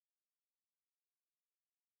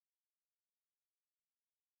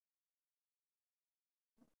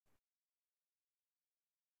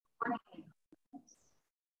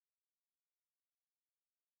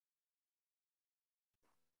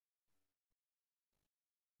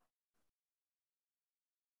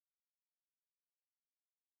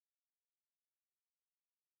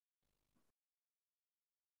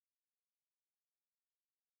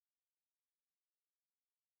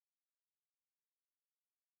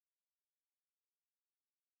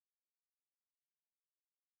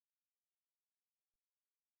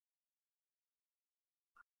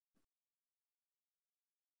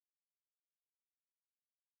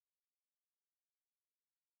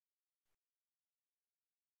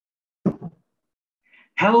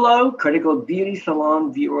Hello, Critical Beauty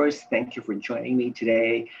Salon viewers. Thank you for joining me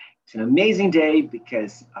today. It's an amazing day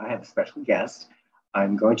because I have a special guest.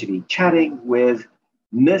 I'm going to be chatting with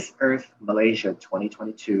Miss Earth Malaysia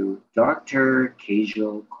 2022, Dr.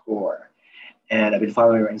 Kajel Kaur. And I've been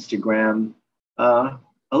following her Instagram the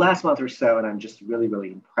last month or so, and I'm just really,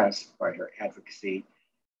 really impressed by her advocacy.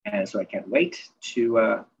 And so I can't wait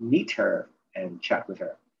to meet her and chat with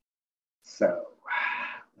her. So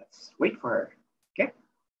let's wait for her. Okay.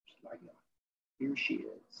 Here she is.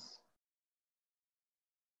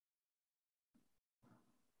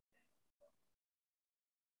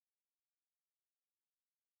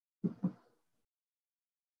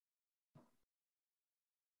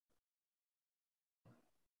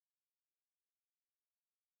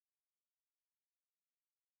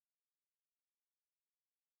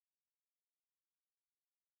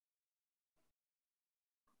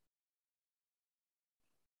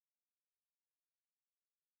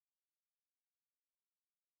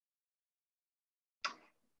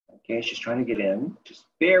 Okay, she's trying to get in. Just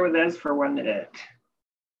bear with us for 1 minute.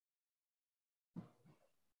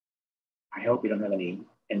 I hope we don't have any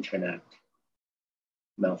internet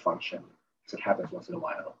malfunction, because it happens once in a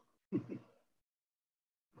while.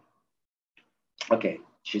 Okay,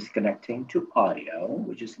 she's connecting to audio,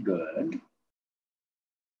 which is good.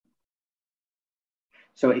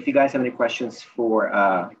 So if you guys have any questions for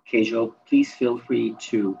Kajel, please feel free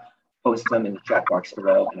to post them in the chat box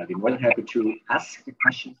below, and I'd be more than happy to ask the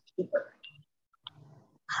questions to her.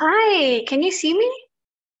 Hi, can you see me?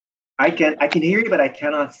 I can hear you, but I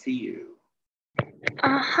cannot see you.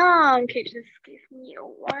 Okay, just give me a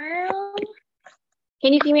while.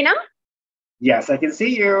 Can you see me now? Yes, I can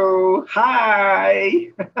see you. Hi.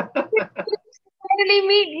 Finally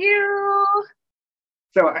meet you.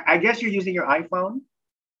 So I guess you're using your iPhone?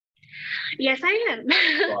 Yes, I am.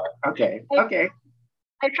 Okay.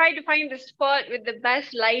 I tried to find the spot with the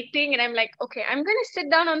best lighting, and I'm like, okay, I'm gonna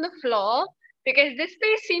sit down on the floor because this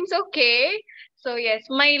place seems okay. So yes,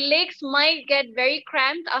 my legs might get very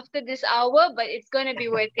cramped after this hour, but it's gonna be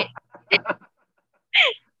worth it.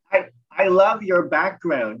 I love your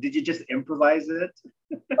background. Did you just improvise it?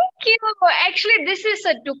 Thank you. Actually, this is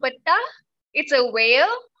a dupatta. It's a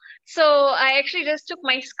whale. So I actually just took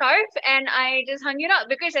my scarf and I just hung it out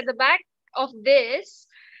because at the back of this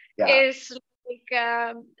is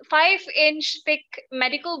like 5-inch thick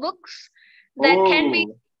medical books that can be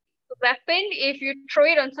a weapon if you throw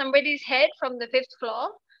it on somebody's head from the 5th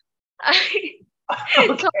floor.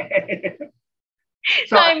 Okay.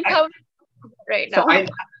 So I'm covered right now.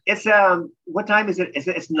 It's what time is it?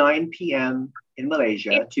 It's 9 p.m. in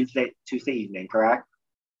Malaysia, Tuesday evening, correct?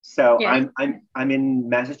 So yes. I'm in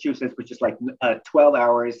Massachusetts, which is like 12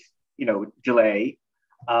 hours, delay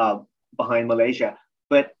behind Malaysia.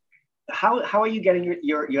 But how are you getting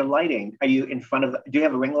your lighting? Are you in front of? Do you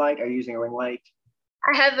have a ring light? Are you using a ring light?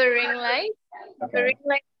 I have a ring light. Okay. A ring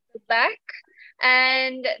light at the back,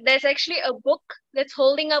 and there's actually a book that's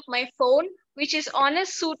holding up my phone, which is on a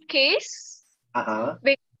suitcase.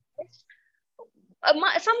 Because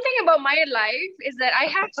something about my life is that I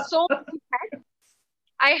have so many pets.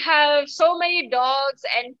 I have so many dogs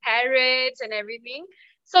and parrots and everything.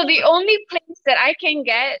 So the only place that I can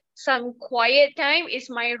get some quiet time is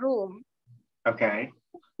my room. Okay.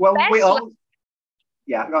 Well,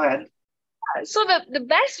 yeah, go ahead. So the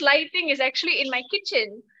best lighting is actually in my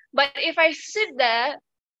kitchen. But if I sit there,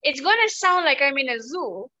 it's going to sound like I'm in a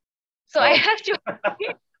zoo. So I have to...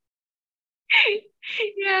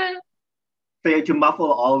 Yeah. So you have to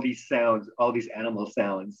muffle all these sounds, all these animal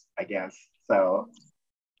sounds, I guess. So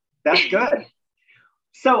that's good.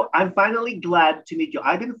 So I'm finally glad to meet you.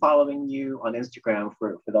 I've been following you on Instagram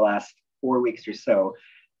for the last 4 weeks or so.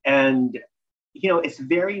 And, it's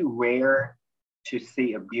very rare to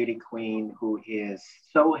see a beauty queen who is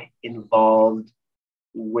so involved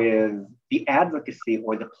with the advocacy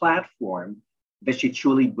or the platform that she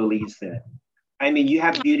truly believes in. I mean, you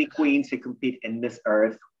have beauty queens who compete in Miss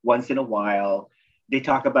Earth once in a while. They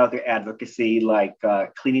talk about their advocacy, like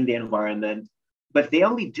cleaning the environment. but they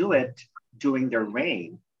only do it during their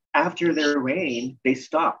reign. After their reign, they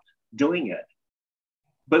stop doing it.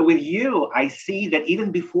 But with you, I see that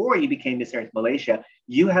even before you became Miss Earth Malaysia,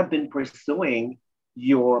 you have been pursuing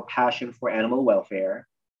your passion for animal welfare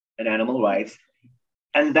and animal rights.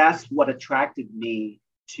 And that's what attracted me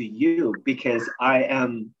to you, because I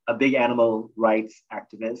am a big animal rights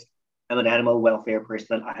activist. I'm an animal welfare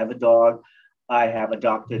person. I have a dog. I have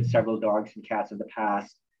adopted several dogs and cats in the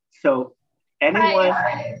past. So anyone,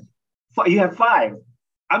 you have 5.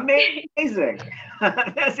 Amazing.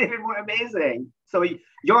 That's even more amazing. So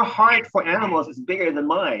your heart for animals is bigger than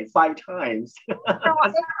mine, 5 times.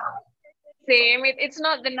 Same. It's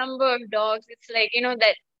not the number of dogs. It's like,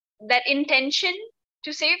 that intention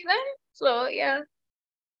to save them. So, yeah.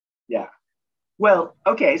 Yeah. Well,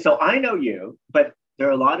 okay. So I know you, but there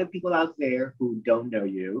are a lot of people out there who don't know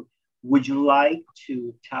you. Would you like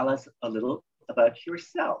to tell us a little about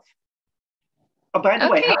yourself? Oh, by the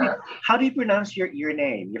way, how do you pronounce your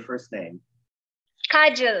name, your first name?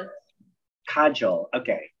 Kajel. Kajel.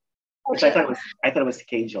 Okay. Which I thought it was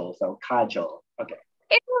Kajel, so Kajel. Okay.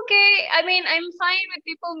 It's okay. I mean, I'm fine with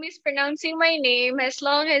people mispronouncing my name as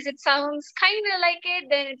long as it sounds kind of like it.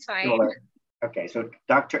 Then it's fine. Okay, so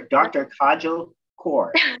Dr. Kajel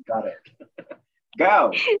Kaur. Got it.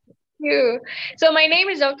 Go. You. So my name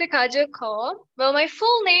is Dr. Kajel Kaur. Well, my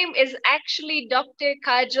full name is actually Dr.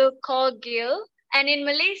 Kajel Kaur Gill. And in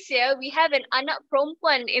Malaysia, we have an anak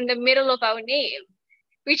perempuan in the middle of our name,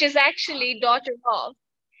 which is actually daughter of.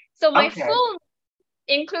 So my full name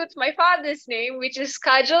includes my father's name, which is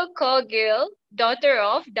Kajel Kaur Gill, daughter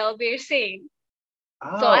of Dalbir Singh.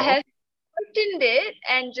 So I have shortened it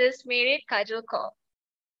and just made it Kajel Kaur.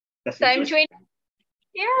 So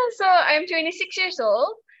I'm 26 years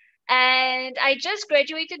old, and I just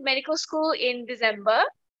graduated medical school in December.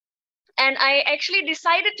 And I actually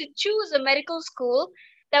decided to choose a medical school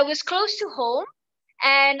that was close to home.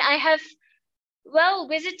 And I have,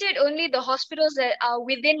 visited only the hospitals that are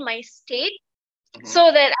within my state,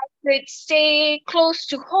 so that I could stay close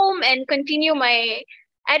to home and continue my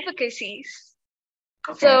advocacies.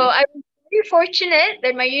 So I was very fortunate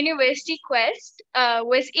that my university quest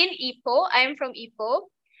was in Ipoh. I'm from Ipoh.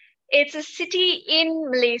 It's a city in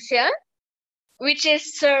Malaysia, which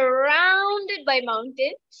is surrounded by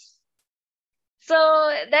mountains. So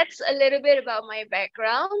that's a little bit about my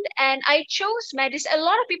background. And I chose medicine. A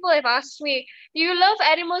lot of people have asked me, you love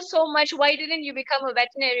animals so much, why didn't you become a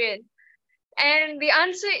veterinarian? And the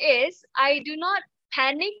answer is, I do not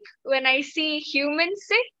panic when I see humans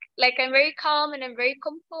sick. Like, I'm very calm and I'm very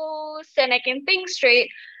composed and I can think straight.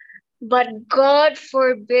 But God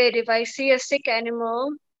forbid, if I see a sick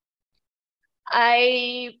animal,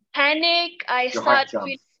 I panic. I start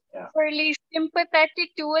feeling really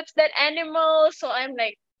sympathetic towards that animal. So I'm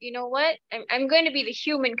like, you know what? I'm going to be the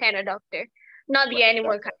human kind of doctor, not the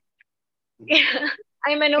animal kind. Yeah.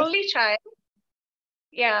 I'm an only child.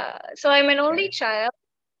 Yeah. So I'm an only child.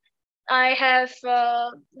 I have,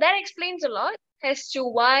 that explains a lot as to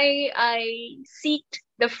why I seek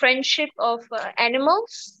the friendship of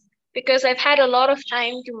animals, because I've had a lot of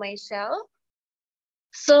time to myself.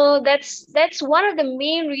 So that's one of the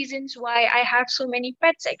main reasons why I have so many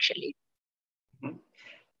pets, actually.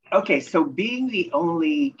 Okay, so being the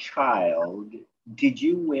only child, did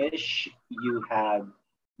you wish you had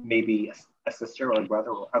maybe a sister or a brother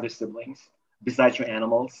or other siblings besides your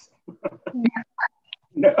animals?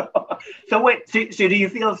 No. So wait, so do you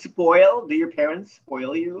feel spoiled? Do your parents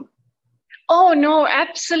spoil you? Oh, no,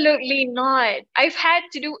 absolutely not. I've had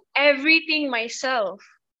to do everything myself.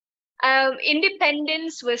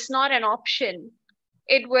 Independence was not an option.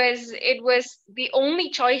 It was the only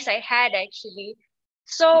choice I had, actually.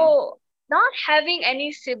 So not having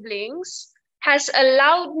any siblings has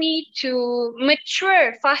allowed me to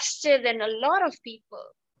mature faster than a lot of people.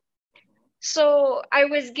 So I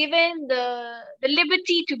was given the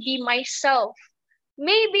liberty to be myself.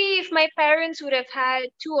 Maybe if my parents would have had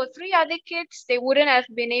 2 or 3 other kids, they wouldn't have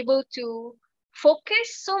been able to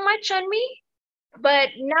focus so much on me. But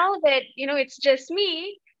now that, it's just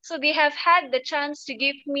me, so they have had the chance to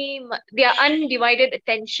give me their undivided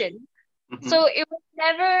attention. So it was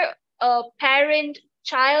never a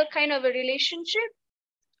parent-child kind of a relationship.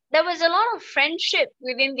 There was a lot of friendship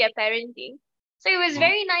within their parenting. So it was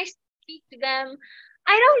very nice to speak to them.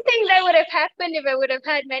 I don't think that would have happened if I would have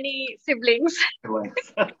had many siblings.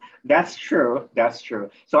 That's true. That's true.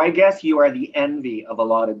 So I guess you are the envy of a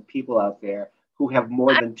lot of people out there who have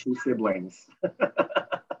more than 2 siblings.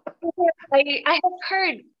 I have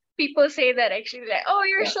heard people say that, actually, like, oh,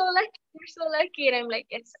 you're so lucky, and I'm like,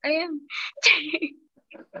 yes, I am.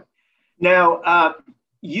 Now,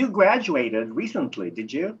 you graduated recently,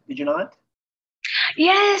 did you? Did you not?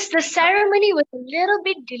 Yes, the ceremony was a little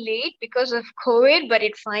bit delayed because of COVID, but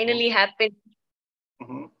it finally happened.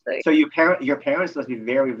 Mm-hmm. So your parents must be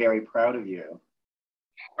very, very proud of you.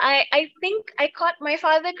 I think I caught my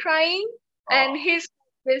father crying, and he's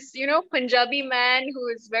this, Punjabi man who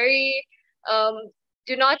is very um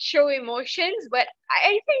do not show emotions, but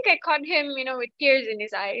I think I caught him, with tears in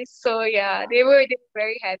his eyes. So yeah, they were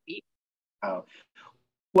very happy. Oh,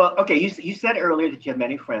 well, okay. You said earlier that you have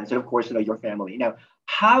many friends, and of course, your family. Now,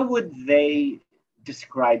 how would they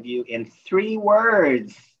describe you in 3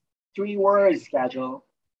 words? 3 words, Kajel.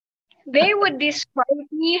 They would describe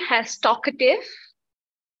me as talkative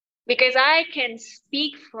because I can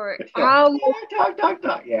speak for Yeah, hours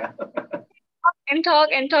talk. Yeah. and talk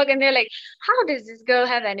and talk, and they're like, "How does this girl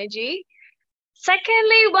have energy?"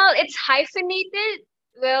 Secondly, well, it's hyphenated.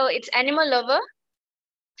 Well, it's animal lover.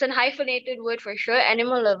 It's an hyphenated word for sure,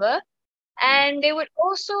 animal lover. And they would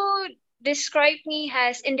also describe me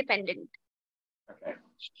as independent. Okay.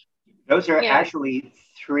 Those are Yeah. actually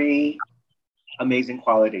three amazing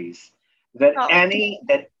qualities that Oh,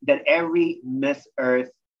 that every Miss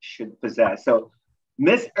Earth should possess. So,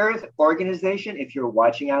 Miss Earth organization, if you're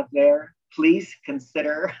watching out there, please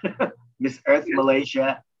consider Miss Earth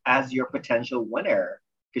Malaysia as your potential winner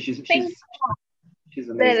because thank she's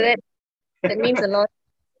that, amazing. that that means a lot.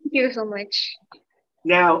 Thank you so much.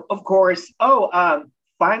 Now, of course,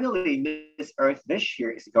 finally, Miss Earth this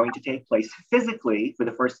year is going to take place physically for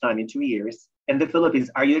the first time in 2 years in the Philippines.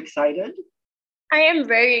 Are you excited? I am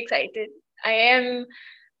very excited. I am,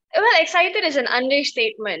 well, excited is an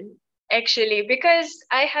understatement, actually, because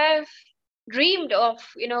I have dreamed of,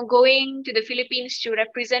 going to the Philippines to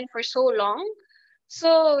represent for so long.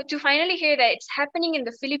 So to finally hear that it's happening in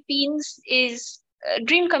the Philippines is a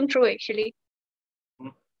dream come true, actually.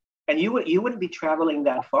 And you wouldn't be traveling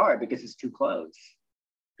that far because it's too close,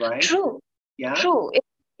 right? True, Yeah, true.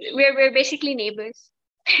 We're basically neighbors.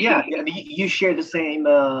 yeah. I mean, you share the same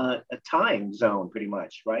time zone, pretty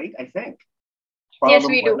much, right? I think Kuala Yes,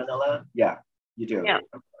 we Lumpur, do. Manila. Yeah, you do. Yeah.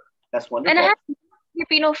 That's And I have wonderful.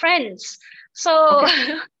 Filipino friends. So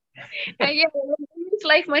Okay, yeah, it makes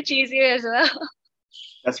life much easier as well.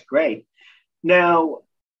 that's great. Now,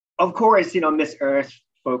 of course, Miss Earth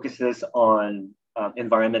focuses on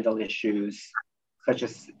environmental issues such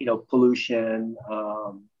as pollution,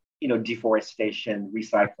 deforestation,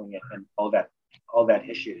 recycling, and all that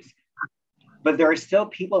issues. But there are still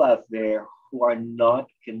people out there who are not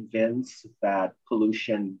convinced that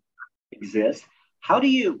pollution exists. How do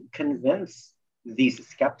you convince these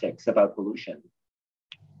skeptics about pollution?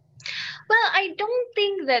 Well, I don't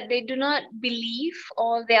think that they do not believe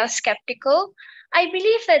or they are skeptical. I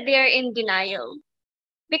believe that they are in denial.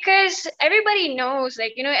 Because everybody knows,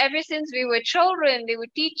 like, ever since we were children, they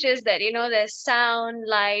would teach us that, there's sound,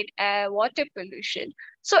 light, air, water pollution.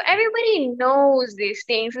 So everybody knows these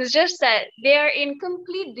things. It's just that they are in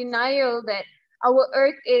complete denial that our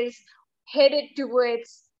earth is headed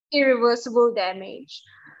towards irreversible damage.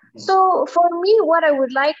 So for me, what I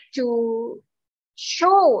would like to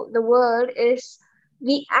show the world is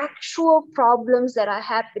the actual problems that are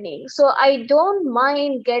happening. So I don't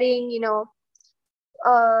mind getting,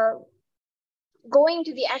 uh, going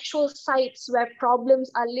to the actual sites where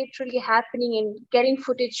problems are literally happening and getting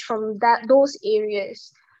footage from those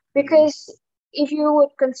areas. Because if you would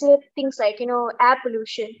consider things like, air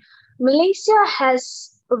pollution, Malaysia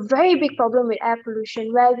has a very big problem with air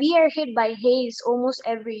pollution where we are hit by haze almost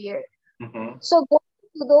every year. Mm-hmm. So going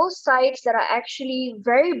to those sites that are actually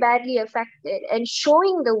very badly affected and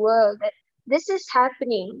showing the world that this is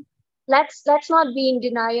happening, let's not be in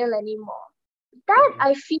denial anymore. That Mm-hmm.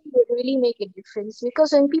 I feel would really make a difference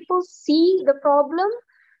because when people see the problem,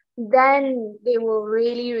 then they will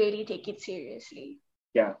really, really take it seriously.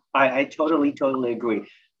 Yeah, I totally agree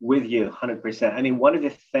with you 100%. I mean, one of the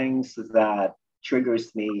things that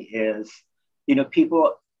triggers me is,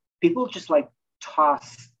 people just like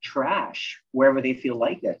toss trash wherever they feel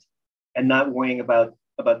like it and not worrying about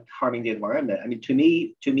harming the environment. I mean, to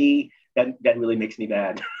me, that really makes me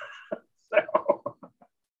mad. So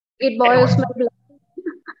It anyway, boils my blood.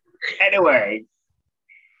 anyway,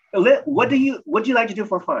 what do you like to do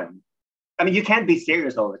for fun? I mean, you can't be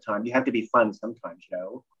serious all the time. You have to be fun sometimes,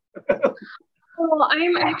 Oh,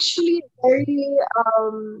 I'm actually very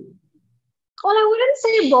well, I wouldn't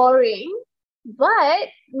say boring, but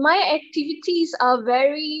my activities are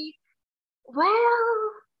very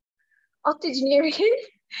well octogenarian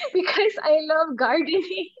because I love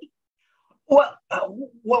gardening. Well,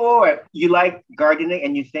 what? You like gardening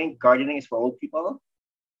and you think gardening is for old people?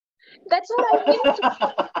 That's what I think.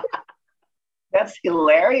 That's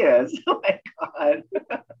hilarious. Oh my God.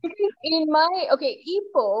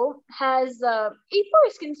 Ipoh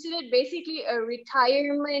is considered basically a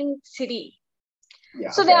retirement city.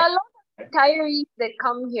 Yeah. So there are a lot of retirees that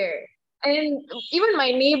come here. And even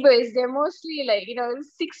my neighbors, they're mostly like,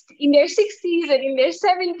 60, in their 60s and in their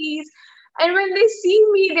 70s. And when they see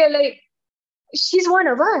me, they're like, she's one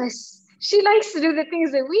of us. She likes to do the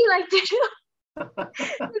things that we like to do.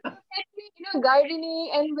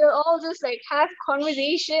 Gardening, and we'll all just like have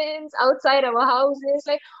conversations outside our houses.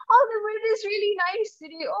 Like, oh, the weather is really nice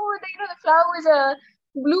today. Oh, the flowers are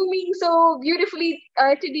blooming so beautifully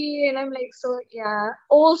today. And I'm like, so yeah,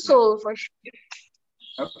 old soul for sure.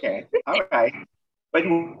 Okay, all right.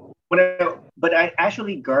 But I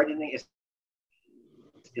actually gardening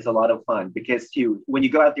is a lot of fun because when you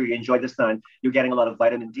go out there, you enjoy the sun, you're getting a lot of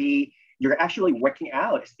vitamin D, you're actually working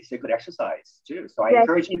out. It's a good exercise too. So I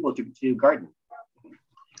encourage people to garden.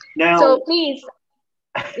 Now, so please,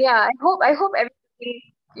 yeah, I hope everybody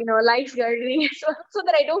likes gardening so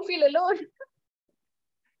that I don't feel alone.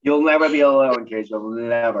 You'll never be alone, Kajel.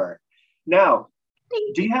 Never. Now,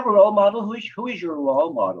 do you have a role model? Who is your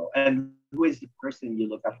role model, and who is the person you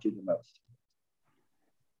look up to the most?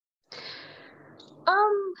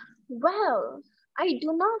 Well, I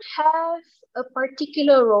do not have a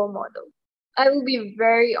particular role model. I will be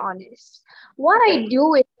very honest. What I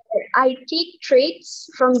do is I take traits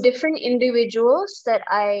from different individuals that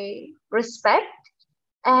I respect,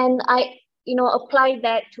 and I, apply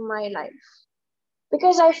that to my life.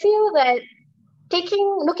 Because I feel that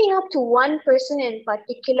looking up to one person in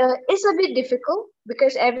particular is a bit difficult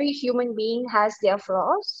because every human being has their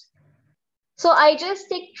flaws. So I just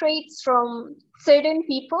take traits from certain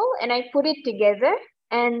people and I put it together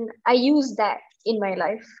and I use that in my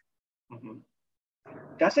life. Mm-hmm.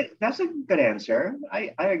 That's a good answer.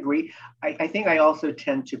 I agree. I think I also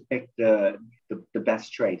tend to pick the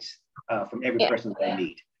best traits from every person that I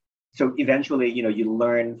meet. So eventually, you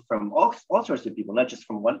learn from all sorts of people, not just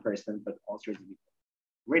from one person, but all sorts of people.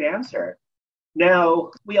 Great answer.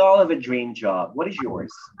 Now, we all have a dream job. What is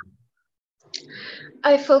yours?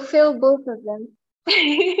 I fulfill both of them.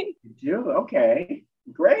 You do? Okay.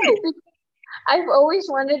 Great. I've always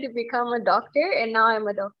wanted to become a doctor, and now I'm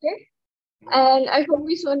a doctor. And I've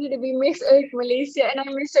always wanted to be Miss Earth Malaysia, and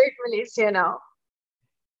I'm Miss Earth Malaysia now.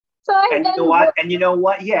 So and you know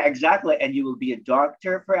what? Yeah, exactly. And you will be a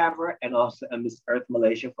doctor forever, and also a Miss Earth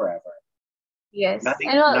Malaysia forever. Yes. Nothing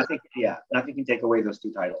can take away those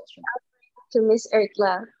two titles from to Miss Earth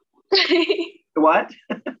lah. What?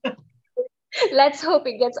 Let's hope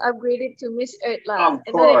it gets upgraded to Miss Earth lah.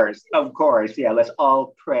 Of course. Yeah, let's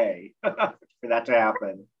all pray for that to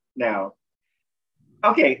happen. Now,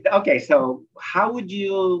 okay. So, how would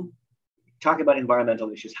you talk about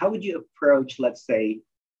environmental issues? How would you approach, let's say,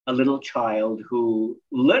 a little child who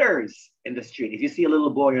litters in the street? If you see a little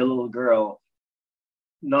boy or a little girl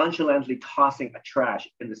nonchalantly tossing a trash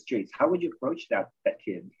in the streets, how would you approach that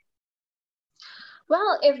kid?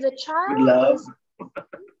 Well, if the child with love.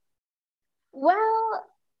 Well,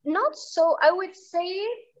 not so. I would say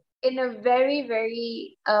in a very,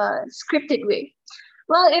 very scripted way.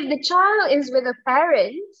 Well, if the child is with a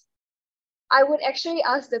parent, I would actually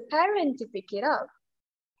ask the parent to pick it up.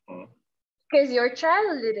 Because your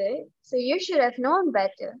child did it, so you should have known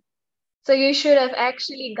better. So you should have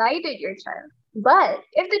actually guided your child. But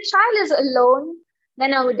if the child is alone,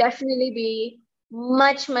 then I would definitely be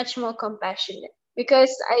much, much more compassionate.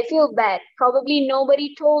 Because I feel bad. Probably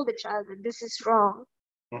nobody told the child that this is wrong.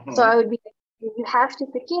 Mm-hmm. So I would be like, you have to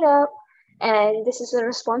pick it up, and this is a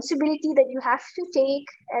responsibility that you have to take.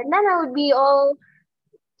 And then I would be all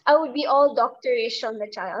doctorish on the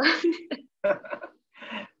child.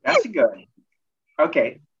 That's good.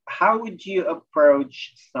 Okay. How would you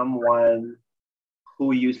approach someone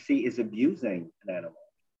who you see is abusing an animal?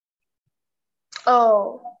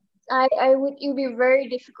 Oh, it would be very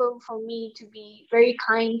difficult for me to be very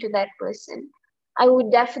kind to that person. I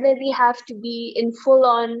would definitely have to be in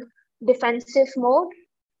full-on defensive mode,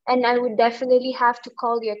 and I would definitely have to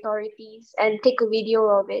call the authorities and take a video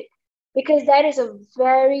of it, because that is a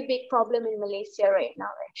very big problem in Malaysia right now,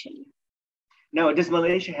 actually. Now, does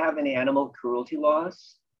Malaysia have any animal cruelty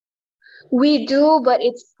laws? We do, but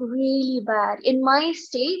it's really bad. In my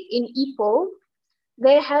state, in Ipoh,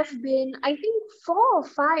 there have been, I think, 4 or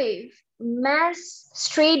 5 mass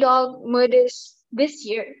stray dog murders this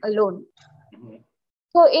year alone. Mm-hmm.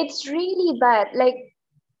 So it's really bad. Like,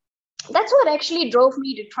 that's what actually drove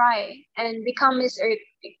me to try and become Miss Earth,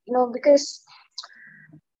 because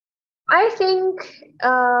I think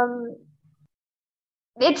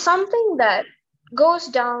it's something that goes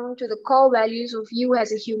down to the core values of you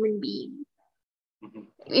as a human being.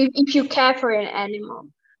 if you care for an animal.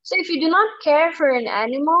 So if you do not care for an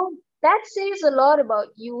animal, that says a lot about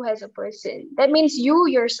you as a person. That means you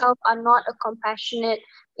yourself are not a compassionate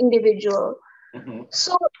individual.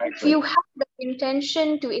 So if you have the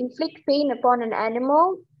intention to inflict pain upon an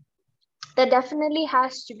animal, there definitely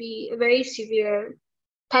has to be a very severe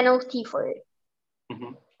penalty for it.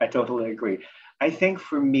 I totally agree. I think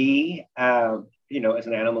for me, as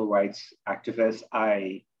an animal rights activist,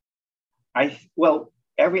 well,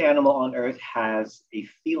 every animal on earth has a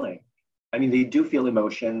feeling. I mean, they do feel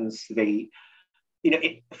emotions.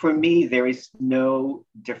 For me, there is no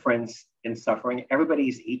difference in suffering. Everybody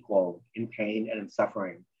is equal in pain and in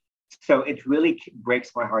suffering. So it really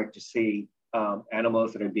breaks my heart to see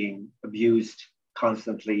animals that are being abused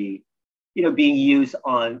constantly, being used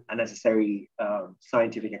on unnecessary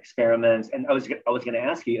scientific experiments. And I was going to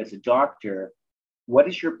ask you, as a doctor, what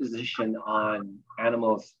is your position on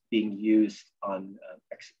animals being used on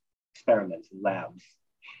experiments in labs?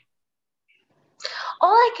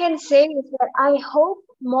 All I can say is that I hope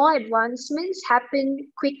more advancements happen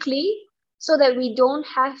quickly so that we don't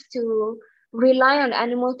have to rely on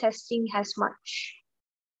animal testing as much.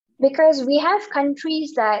 Because we have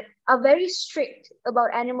countries that are very strict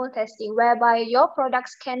about animal testing, whereby your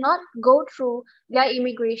products cannot go through their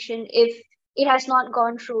immigration if it has not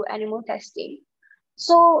gone through animal testing.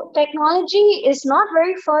 So technology is not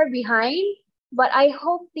very far behind, but I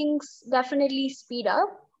hope things definitely speed up.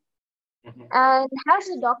 And as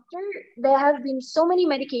a doctor, there have been so many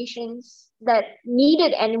medications that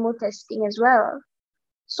needed animal testing as well.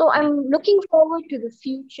 So I'm looking forward to the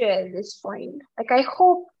future at this point. Like, I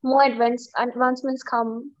hope more advancements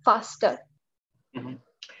come faster.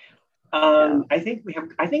 I think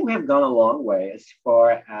we have gone a long way as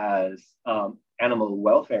far as animal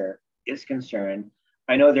welfare is concerned.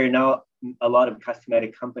 I know there are now a lot of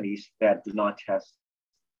cosmetic companies that do not test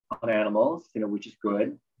on animals, which is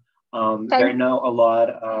good. There are now a lot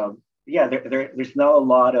of there's now a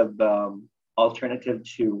lot of alternative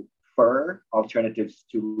to fur, alternatives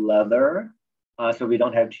to leather, so we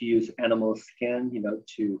don't have to use animal skin,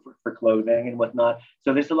 for clothing and whatnot.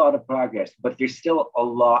 So there's a lot of progress, but there's still a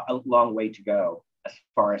long way to go as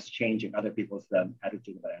far as changing other people's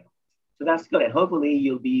attitude about animals. So that's good, and hopefully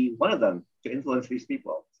you'll be one of them to influence these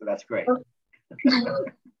people. So that's great.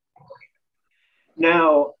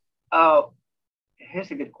 Now,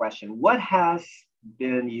 here's a good question. What has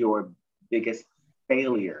been your biggest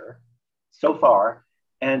failure so far,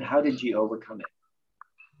 and how did you overcome it?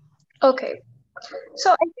 Okay.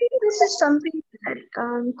 So I think this is something that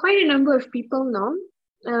quite a number of people know,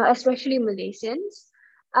 especially Malaysians.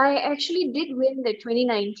 I actually did win the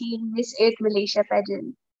 2019 Miss Earth Malaysia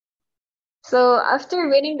pageant. So after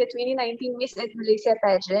winning the 2019 Miss Earth Malaysia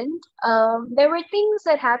pageant, there were things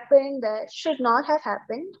that happened that should not have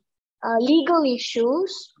happened, legal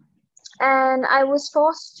issues, and I was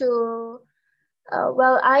forced to.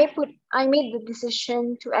 I made the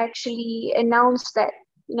decision to actually announce that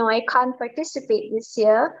I can't participate this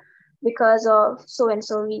year because of so and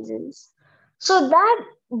so reasons. So that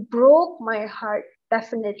broke my heart.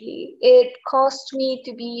 Definitely, it caused me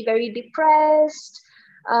to be very depressed.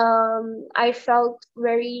 I felt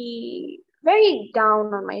very, very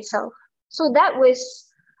down on myself. So that was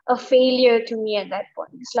a failure to me at that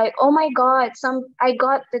point. It's like, oh my God, I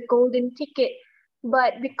got the golden ticket,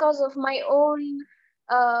 but because of my own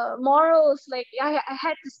morals, like I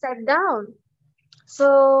had to step down.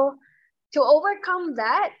 So to overcome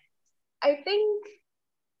that, I think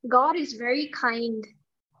God is very kind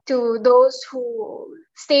to those who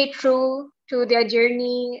stay true to their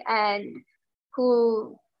journey and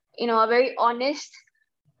who are very honest.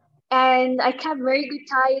 And I kept very good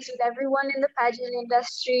ties with everyone in the pageant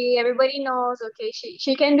industry. Everybody knows, okay,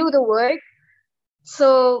 she can do the work.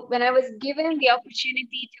 So when I was given the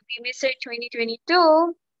opportunity to be Miss Earth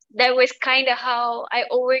 2022, that was kind of how I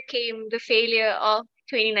overcame the failure of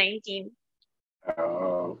 2019.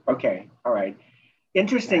 Oh, okay, all right.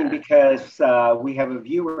 Interesting, because we have a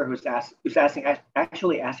viewer who's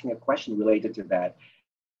actually asking a question related to that.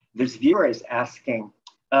 This viewer is asking,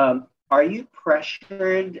 are you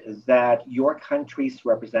pressured that your country's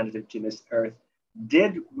representative to Miss Earth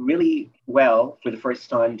did really well for the first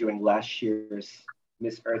time during last year's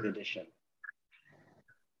Miss Earth edition?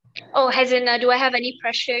 Oh, as in, do I have any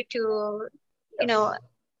pressure to, to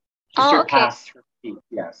surpass her feat?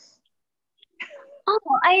 Yes.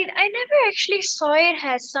 Oh, I never actually saw it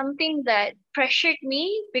as something that pressured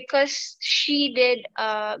me, because she did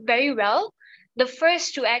very well, the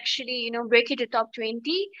first to actually break into top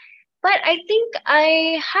 20. But I think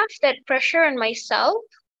I have that pressure on myself,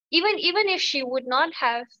 even if she would not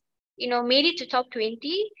have made it to top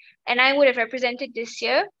 20 and I would have represented this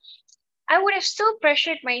year, I would have still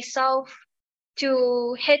pressured myself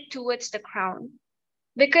to head towards the crown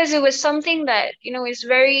because it was something that, is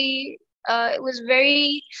very, it was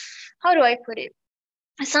very, how do I put it?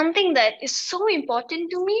 Something that is so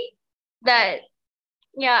important to me that,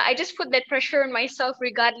 yeah, I just put that pressure on myself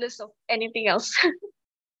regardless of anything else.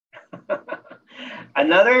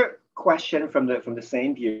 Another question from the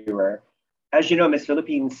same viewer. As you know, Miss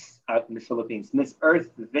Miss Earth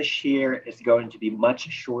this year is going to be much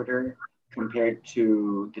shorter compared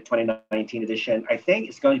to the 2019 edition. I think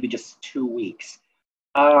it's going to be just 2 weeks.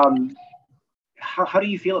 How do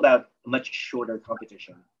you feel about a much shorter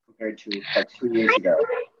competition compared to like 2 years ago?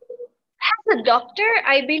 As a doctor,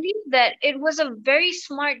 I believe that it was a very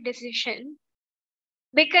smart decision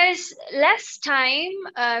because less time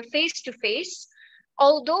face to face,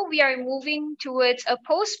 although we are moving towards a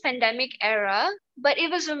post-pandemic era, but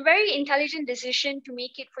it was a very intelligent decision to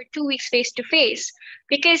make it for 2 weeks face to face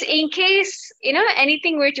because in case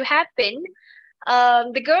anything were to happen,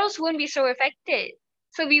 the girls wouldn't be so affected.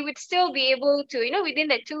 So we would still be able to, within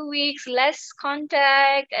that 2 weeks, less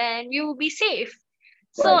contact, and we will be safe.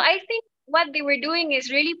 So Right. I think what they were doing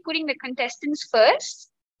is really putting the contestants first,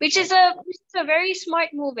 which is a very smart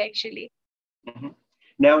move, actually. Mm-hmm.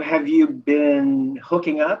 Now, have you been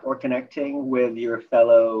hooking up or connecting with your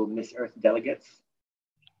fellow Miss Earth delegates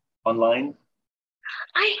online?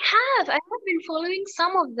 I have been following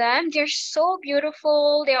some of them. They're so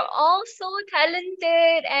beautiful. They're all so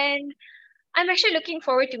talented, and I'm actually looking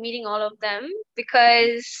forward to meeting all of them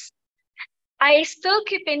because I still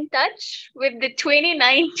keep in touch with the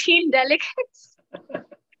 2019 delegates.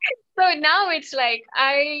 So now it's like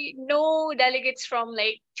I know delegates from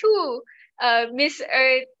like two Miss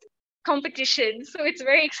Earth competitions. So it's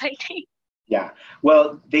very exciting. Yeah.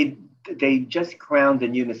 Well, they just crowned the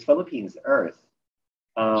new Miss Philippines Earth.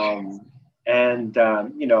 I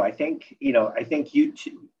think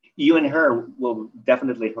you and her will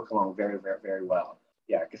definitely hook along very, very, very well.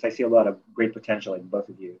 Yeah, because I see a lot of great potential in both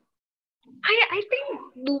of you. I think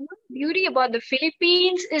the one beauty about the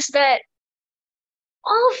Philippines is that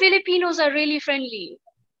all Filipinos are really friendly.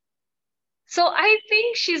 So I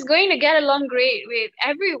think she's going to get along great with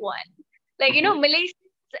everyone. Like, Malaysians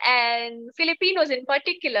and Filipinos in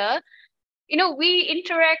particular, we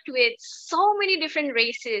interact with so many different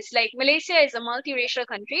races. Like Malaysia is a multiracial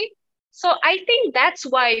country. So I think that's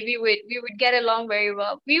why we would get along very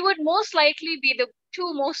well. We would most likely be the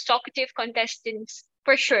two most talkative contestants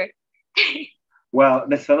for sure. Well,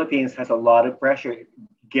 Miss Philippines has a lot of pressure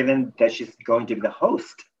given that she's going to be the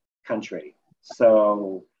host country.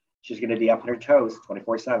 So she's going to be up on her toes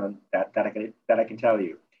 24/7. That I can tell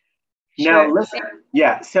you. Now, Sure. listen.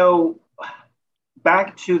 Yeah. So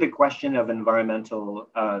back to the question of environmental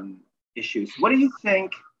issues. What do you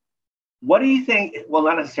think? What do you think? Well,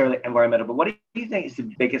 not necessarily environmental, but what do you think is the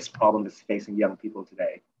biggest problem that's facing young people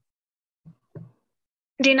today?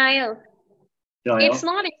 Denial. Denial. It's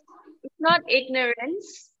not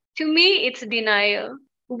ignorance. To me, it's denial.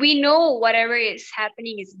 We know whatever is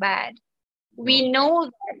happening is bad. We know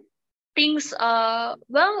that things are,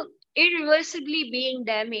 well, irreversibly being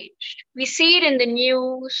damaged. We see it in the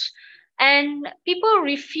news, and people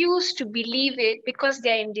refuse to believe it because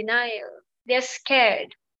they're in denial. They're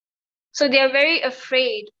scared. So they're very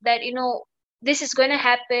afraid that, this is going to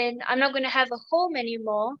happen. I'm not going to have a home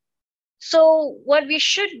anymore. So what we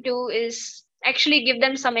should do is actually give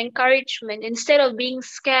them some encouragement. Instead of being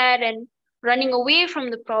scared and running away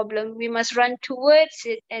from the problem, we must run towards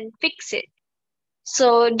it and fix it.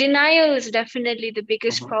 So denial is definitely the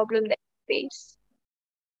biggest problem that we face.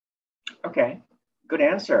 Okay, good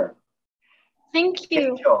answer. Thank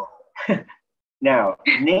you. Now,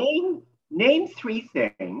 name three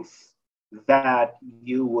things that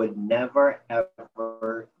you would never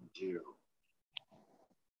ever do.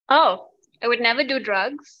 Oh, I would never do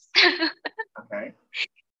drugs. Okay,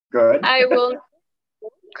 good. I will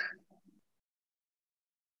smoke.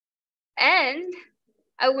 And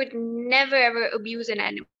I would never ever abuse an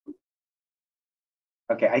animal.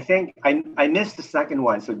 Okay, I think I missed the second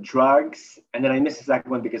one. So drugs, and then I missed the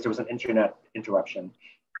second one because there was an internet interruption.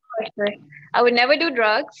 Sure. I would never do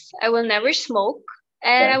drugs. I will never smoke,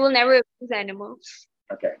 and I will never abuse animals.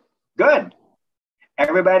 Okay, good.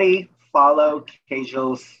 Everybody follow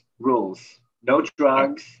Kajel's rules. No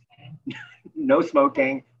drugs, no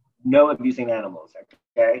smoking, no abusing animals.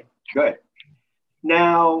 Okay, good.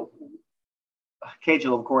 Now,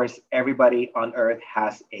 Kajel, of course, everybody on Earth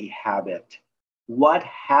has a habit. What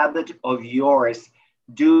habit of yours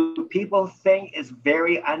do people think is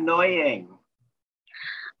very annoying?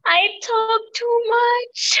 I talk too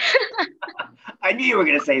much. I knew you were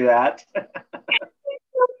going to say that.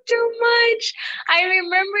 Too much. I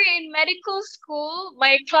remember in medical school,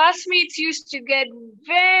 my classmates used to get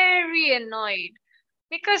very annoyed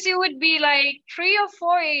because it would be like 3 or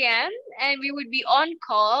 4 a.m. and we would be on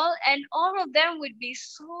call and all of them would be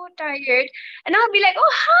so tired. And I'll be like,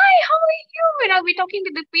 oh, hi, how are you? And I'll be talking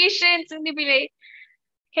to the patients and they'll be like,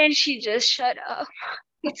 can she just shut up?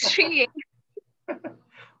 It's 3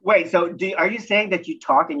 Wait, so are you saying that you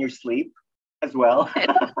talk in your sleep as well?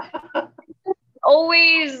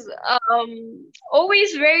 always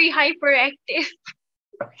always very hyperactive.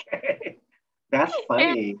 Okay, that's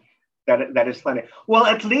funny. That is funny. Well,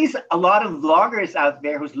 at least a lot of vloggers out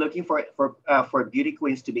there who's looking for beauty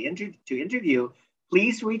queens to interview,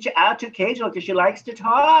 please reach out to Kajel because she likes to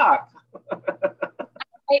talk.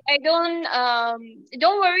 I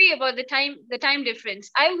don't worry about the time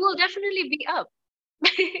difference. I will definitely be up.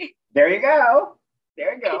 There you go.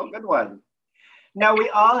 There you go. Good one. Now we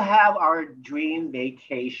all have our dream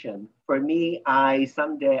vacation. For me, I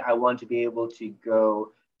someday I want to be able to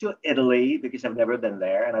go to Italy because I've never been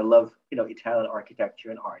there, and I love Italian architecture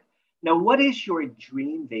and art. Now, what is your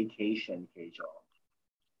dream vacation, Kajel?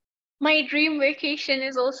 My dream vacation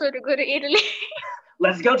is also to go to Italy.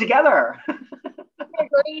 Let's go together. We're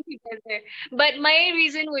going together. But my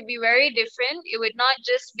reason would be very different. It would not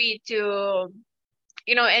just be to,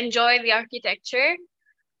 enjoy the architecture.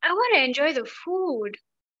 I want to enjoy the food.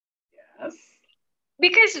 Yes.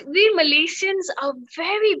 Because we Malaysians are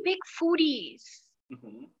very big foodies.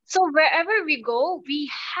 Mm-hmm. So wherever we go, we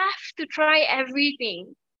have to try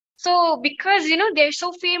everything. So because, they're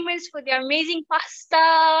so famous for their amazing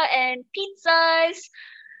pasta and pizzas,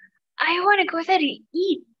 I want to go there to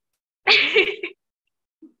eat.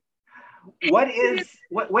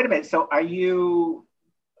 Wait a minute. So are you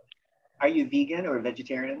vegan or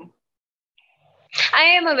vegetarian? I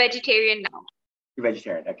am a vegetarian now. You're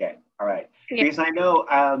vegetarian. Okay. All right. Yeah. Because I know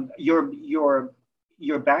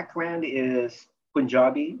your background is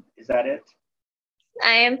Punjabi. Is that it?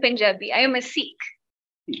 I am Punjabi. I am a Sikh.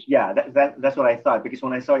 Yeah, that's what I thought. Because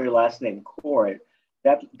when I saw your last name, Kaur,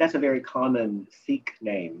 that's a very common Sikh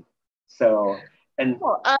name. So right?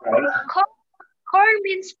 Kaur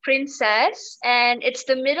means princess, and it's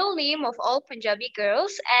the middle name of all Punjabi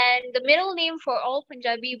girls. And the middle name for all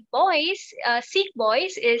Punjabi boys, Sikh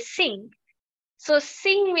boys, is Singh. So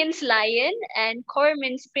Singh means lion, and Kaur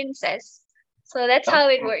means princess. So that's how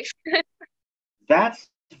it works. That's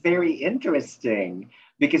very interesting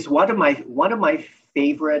because one of my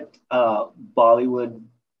favorite Bollywood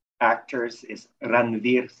actors is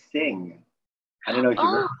Ranveer Singh. I don't know if you've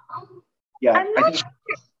heard. Yeah, I'm not sure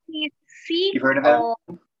he's Sikh. You've heard of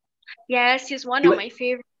him? Yes, he's one of my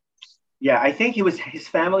favorites. Yeah, I think his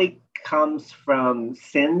family comes from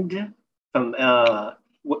Sindh, from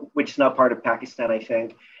which is not part of Pakistan, I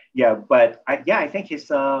think. Yeah, but I think he's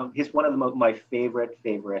one of my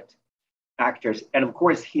favorite actors, and of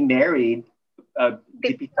course he married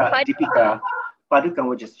Deepika Padukone,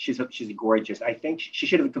 which is she's gorgeous. I think she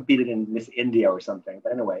should have competed in Miss India or something.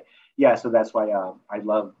 But anyway, yeah, so that's why I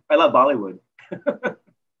love Bollywood.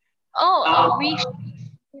 We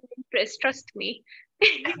interest, trust me.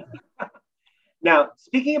 Now,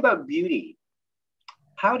 speaking about beauty,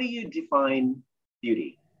 how do you define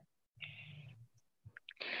beauty?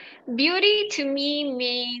 Beauty to me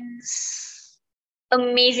means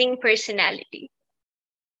amazing personality.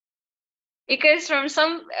 Because from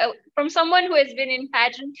someone who has been in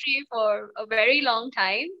pageantry for a very long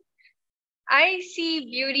time, I see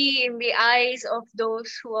beauty in the eyes of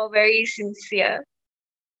those who are very sincere.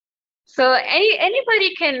 So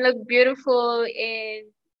anybody can look beautiful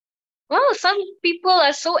some people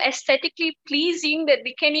are so aesthetically pleasing that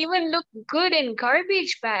they can even look good in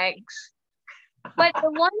garbage bags. But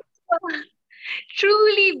the ones who are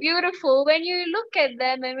truly beautiful, when you look at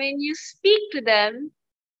them and when you speak to them,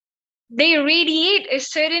 they radiate a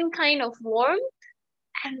certain kind of warmth,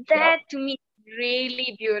 and that to me is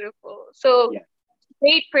really beautiful. So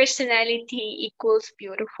great personality equals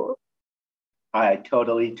beautiful. I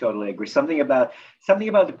totally agree. Something about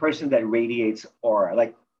the person that radiates aura.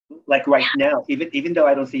 Like right now, even though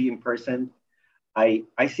I don't see you in person, I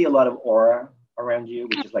see a lot of aura around you,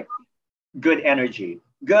 which is like good energy.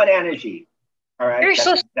 Good energy. All right.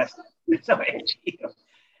 That's so energy.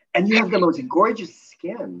 And you have the most gorgeous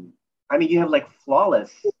skin. I mean, you have like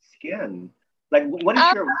flawless skin. Like, what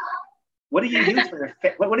do you use for your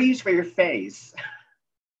what do you use for your face?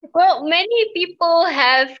 Well, many people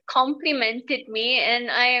have complimented me,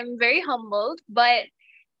 and I am very humbled. But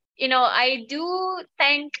I do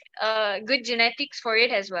thank good genetics for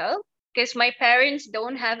it as well. because my parents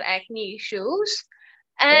don't have acne issues.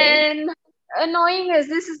 And annoying as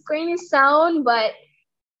this is going to sound, but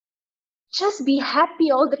just be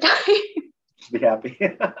happy all the time. Just be happy.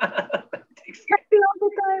 Happy all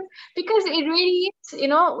the time. Because it really is,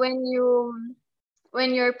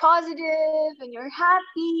 when you're positive and you're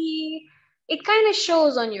happy, it kind of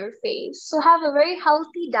shows on your face. So have a very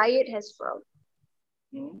healthy diet as well.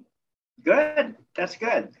 Good. That's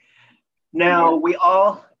good. Now,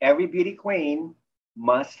 every beauty queen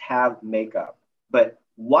must have makeup. But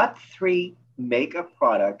what 3 makeup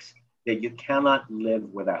products that you cannot live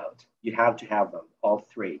without? You have to have them, all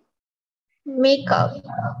 3. Makeup.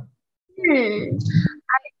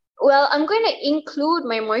 Well, I'm going to include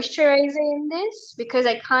my moisturizer in this because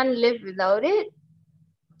I can't live without it.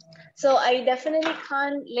 So I definitely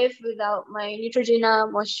can't live without my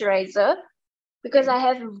Neutrogena moisturizer because I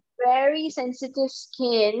have very sensitive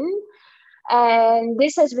skin. And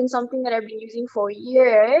this has been something that I've been using for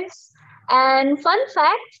years. And fun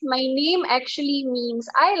fact, my name actually means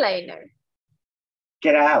eyeliner.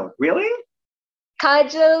 Get out. Really?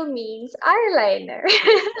 Kajel means eyeliner.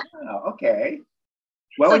 Oh, okay.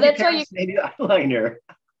 Why would your parents name you eyeliner?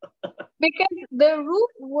 Because the root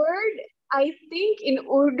word, I think, in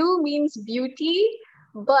Urdu means beauty,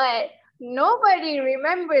 but nobody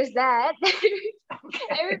remembers that.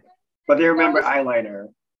 Okay. But they remember eyeliner.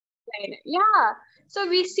 Yeah. So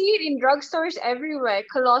we see it in drugstores everywhere.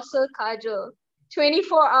 Colossal Kajal.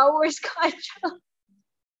 24 hours Kajal.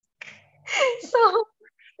 So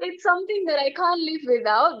it's something that I can't live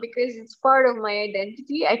without because it's part of my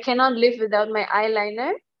identity. I cannot live without my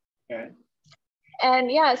eyeliner. Okay. And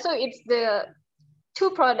yeah, so it's the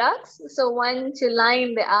 2 products. So one to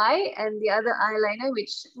line the eye and the other eyeliner,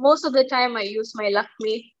 which most of the time I use my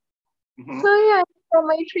Lakme. So yeah, from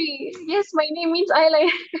my 3. Yes, my name means eyeliner.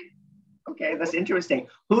 Okay, that's interesting.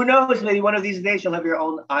 Who knows? Maybe one of these days you'll have your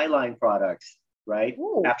own eyeline products, right?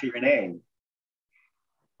 Ooh. After your name.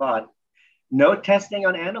 But no testing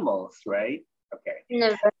on animals, right? Okay.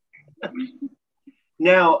 Never.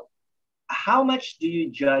 Now, how much do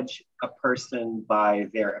you judge a person by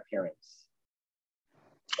their appearance?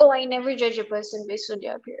 Oh, I never judge a person based on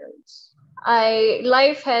their appearance.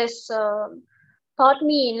 Life has taught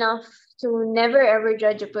me enough to never ever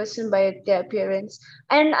judge a person by their appearance.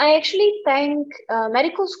 And I actually thank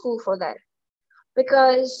medical school for that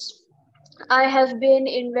because I have been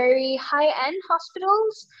in very high-end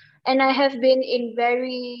hospitals and I have been in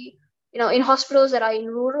in hospitals that are in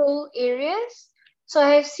rural areas. So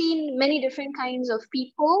I have seen many different kinds of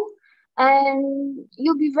people and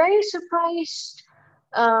you'll be very surprised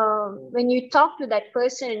when you talk to that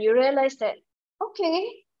person and you realize that,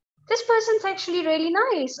 okay, this person's actually really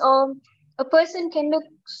nice. Or a person can look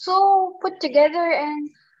so put together and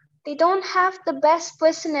they don't have the best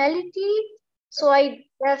personality. So I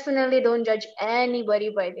definitely don't judge anybody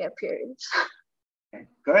by their appearance.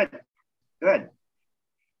 Good, good.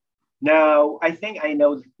 Now, I think I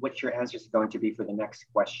know what your answer is going to be for the next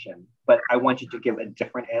question, but I want you to give a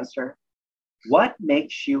different answer. What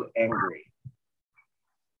makes you angry?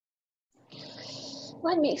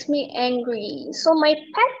 What makes me angry? So my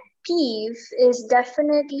pet peeve is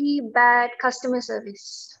definitely bad customer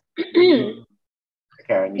service.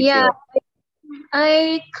 Okay, me too.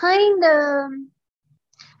 I kind of,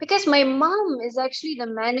 because my mom is actually the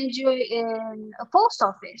manager in a post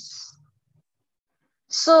office.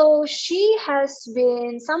 So she has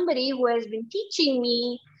been somebody who has been teaching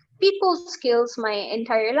me people skills my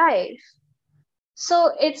entire life.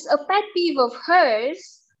 So it's a pet peeve of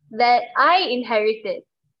hers that I inherited.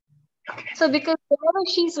 So because whenever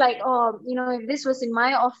she's like, oh, if this was in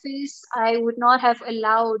my office, I would not have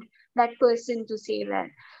allowed that person to say that.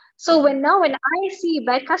 So when I see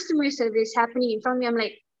bad customer service happening in front of me, I'm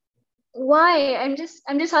like, why? I'm just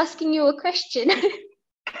asking you a question.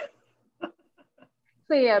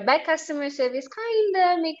 So yeah, bad customer service kind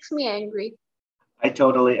of makes me angry. I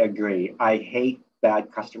totally agree. I hate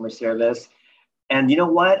bad customer service. And you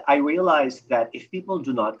know what? I realized that if people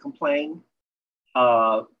do not complain,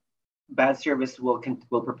 bad service will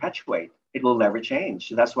perpetuate. It will never change.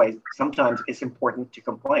 So that's why sometimes it's important to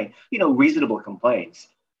complain. Reasonable complaints.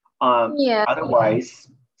 Otherwise,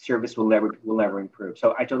 service will never improve.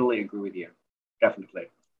 So I totally agree with you. Definitely.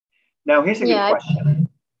 Now here's a good question.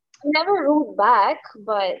 I never wrote back,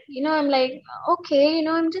 but I'm like, okay,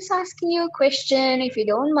 I'm just asking you a question if you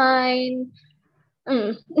don't mind.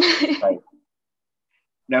 Right.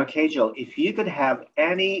 Now, Kajel, if you could have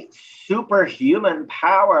any superhuman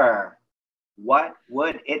power, what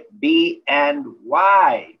would it be and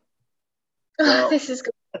why? This is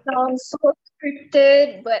going to sound so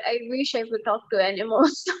scripted, but I wish I could talk to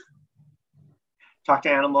animals. Talk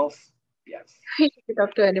to animals. Yes. To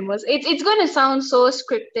talk to animals. It's going to sound so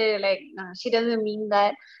scripted, like nah, she doesn't mean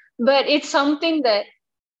that, but it's something that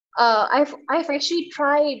I've actually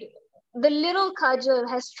tried. The little Kajal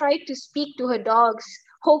has tried to speak to her dogs,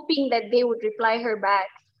 hoping that they would reply her back.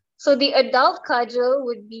 So the adult Kajal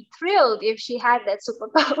would be thrilled if she had that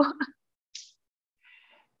superpower.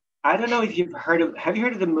 I don't know if you've heard of. Have you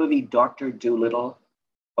heard of the movie Doctor Dolittle?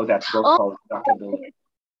 Oh, that book Oh, called Doctor Dolittle.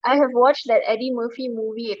 I have watched that Eddie Murphy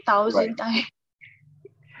movie 1,000 Right. times.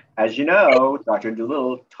 As you know, Doctor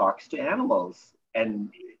Dolittle talks to animals, and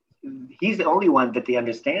he's the only one that they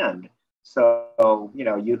understand. So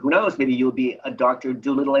you who knows? Maybe you'll be a Doctor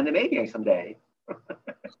Dolittle in the making someday.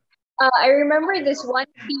 I remember this one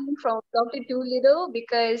scene from Doctor Dolittle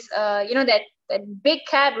because that big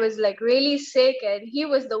cat was like really sick, and he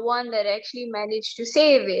was the one that actually managed to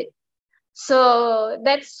save it. So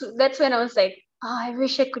that's when I was like, oh, I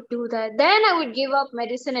wish I could do that. Then I would give up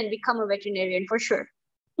medicine and become a veterinarian for sure.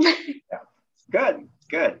 Yeah. Good,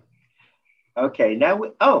 good. Okay, now,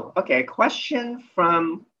 oh, okay, a question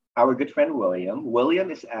from our good friend William. William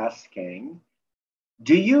is asking,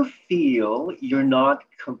 do you feel you're not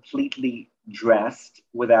completely dressed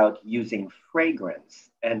without using fragrance?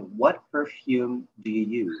 And what perfume do you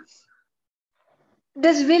use?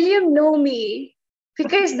 Does William know me?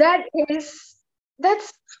 Because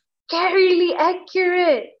that's scarily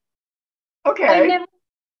accurate. I Okay, never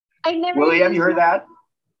I never William, you leave heard that?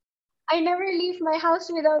 I never leave my house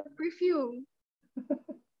without perfume.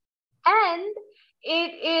 And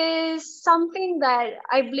it is something that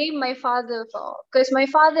I blame my father for because my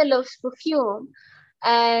father loves perfume.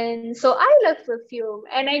 And so I love perfume.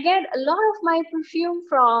 And I get a lot of my perfume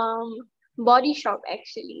from Body Shop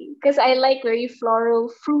actually because I like very floral,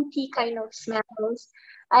 fruity kind of smells.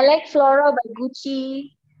 I like Flora by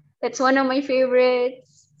Gucci. That's one of my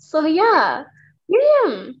favorites. So yeah,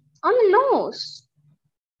 William, on the nose.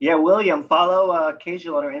 Yeah, William, follow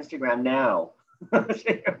Kajal on her Instagram now.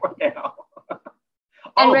 Now.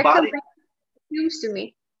 And Oh, recommend perfumes to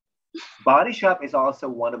me. Body Shop is also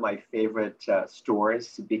one of my favorite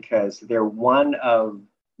stores because they're one of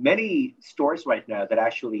many stores right now that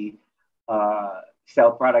actually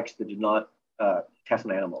sell products that do not test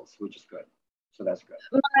on animals, which is good. So that's good.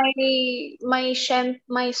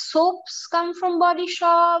 My soaps come from Body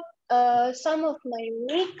Shop. Some of my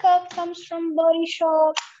makeup comes from Body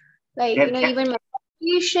Shop. Like They have even my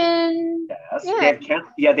foundation. yes, they Yeah, have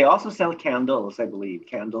yeah, they also sell candles, I believe,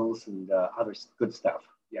 candles and other good stuff.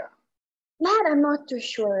 Yeah, that I'm not too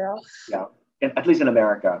sure of. yeah, at least in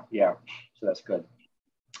America. Yeah, so that's good.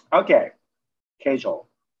 Okay, Kajal,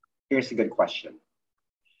 here's a good question.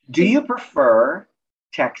 Do you prefer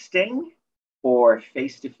texting or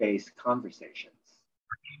face-to-face conversations?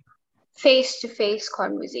 Face-to-face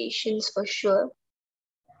conversations for sure.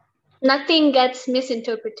 Nothing gets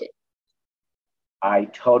misinterpreted. I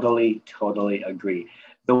totally, totally agree.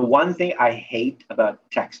 The one thing I hate about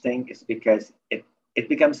texting is because it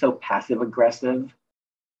becomes so passive aggressive,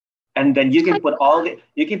 and then you can put all the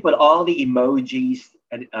emojis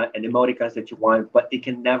and emoticons that you want, but it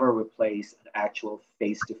can never replace an actual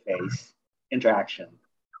face-to-face interaction.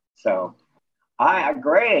 So I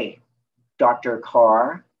agree, Dr.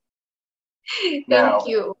 Carr. Thank Now,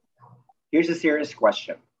 you. here's a serious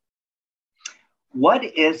question. What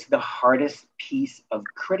is the hardest piece of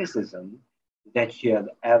criticism that you have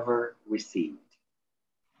ever received?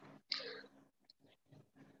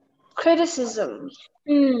 Criticism.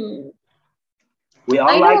 We all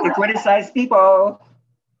I like know. to criticize people.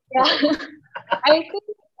 Yeah. I think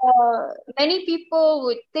many people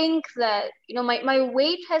would think that, my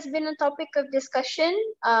weight has been a topic of discussion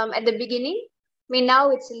at the beginning. I mean, now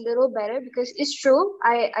it's a little better because it's true.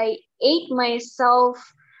 I ate myself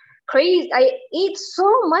crazy. I ate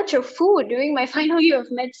so much of food during my final year of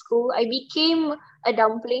med school. I became a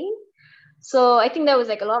dumpling. So I think that was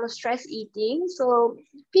like a lot of stress eating. So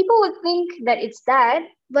people would think that it's that,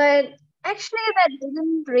 but actually that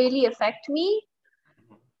didn't really affect me.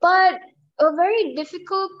 But a very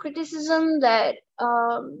difficult criticism that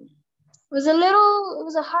it was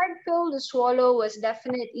a hard pill to swallow was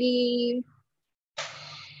definitely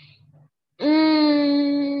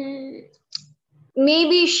mm,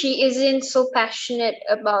 maybe she isn't so passionate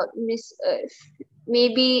about Miss Earth.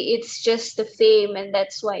 Maybe it's just the fame and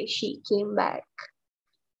that's why she came back.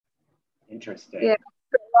 Interesting. Yeah.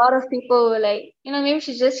 A lot of people were like, maybe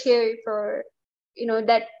she's just here for,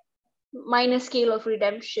 that minor scale of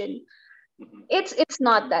redemption. Mhm. It's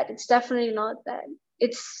not that. It's definitely not that.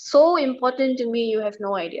 It's so important to me, you have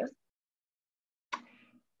no idea.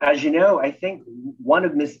 As you know, I think one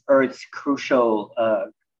of Miss Earth's crucial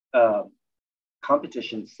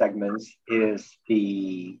competition segments is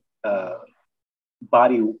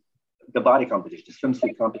body the body competition, the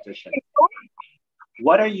swimsuit competition.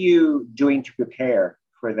 What are you doing to prepare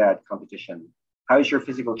for that competition? How is your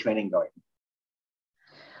physical training going?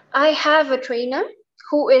 I have a trainer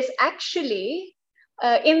who is actually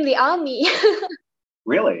in the army.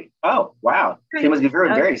 Really? Oh, wow. He must be very,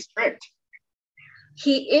 very strict.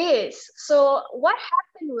 He is. So what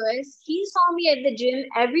happened was he saw me at the gym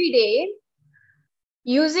every day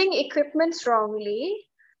using equipment wrongly.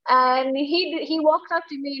 And he walked up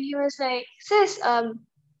to me and he was like, sis, I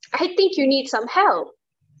think you need some help.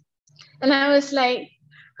 And I was like,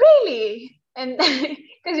 really? And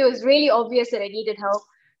because it was really obvious that I needed help.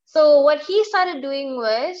 So what he started doing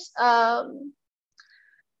was,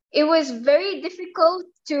 it was very difficult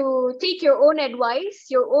to take your own advice,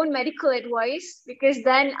 your own medical advice, because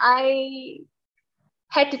then I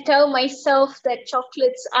had to tell myself that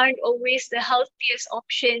chocolates aren't always the healthiest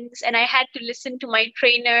options. And I had to listen to my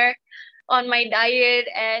trainer on my diet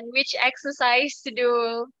and which exercise to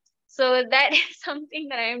do. So that is something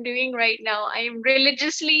that I'm doing right now. I am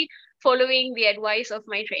religiously following the advice of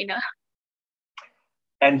my trainer.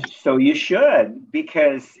 And so you should,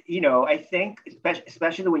 because, I think,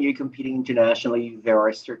 especially when you're competing internationally, there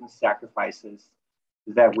are certain sacrifices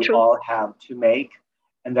that we all have to make.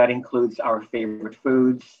 And that includes our favorite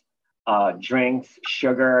foods, drinks,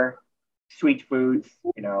 sugar, sweet foods.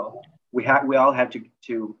 We all have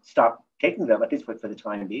to stop taking them, at least for the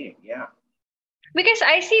time being. Yeah. Because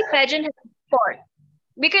I see pageant as a sport.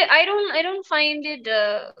 Because I don't find it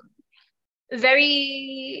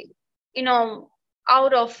very,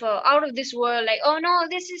 out of this world. Like, oh no,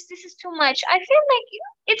 this is too much. I feel like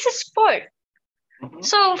it's a sport. Mm-hmm.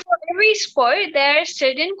 So for every sport, there are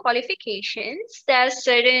certain qualifications, there are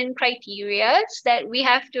certain criteria that we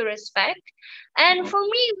have to respect. And for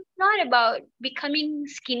me, it's not about becoming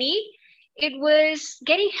skinny. It was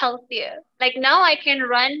getting healthier. Like now I can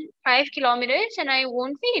run 5 kilometers and I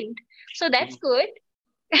won't faint. So that's good.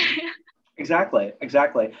 Exactly.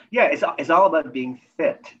 Yeah, it's all about being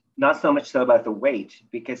fit, not so much so about the weight,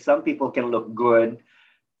 because some people can look good,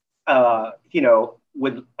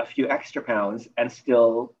 with a few extra pounds and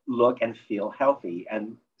still look and feel healthy.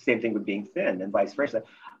 And same thing with being thin and vice versa.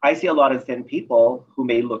 I see a lot of thin people who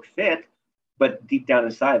may look fit, but deep down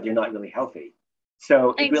inside, they're not really healthy.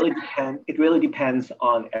 So it really depends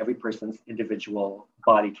on every person's individual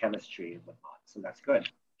body chemistry and whatnot. So that's good.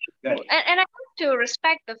 Good. And I have to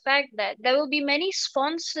respect the fact that there will be many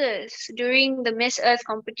sponsors during the Miss Earth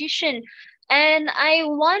competition. And I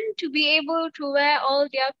want to be able to wear all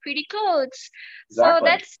their pretty clothes. Exactly.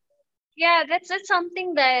 So that's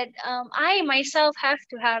something that I myself have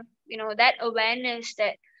to have, that awareness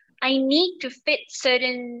that I need to fit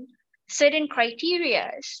certain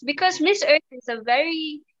criteria, because Miss Earth is a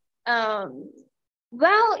very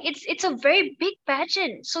it's a very big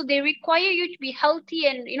pageant, so they require you to be healthy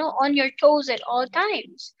and on your toes at all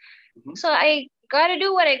times. Mm-hmm. So I gotta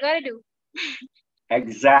do what I gotta do.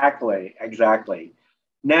 Exactly.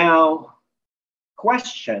 Now,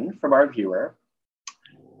 question from our viewer: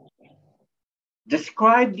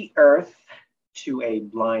 describe the Earth to a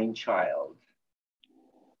blind child.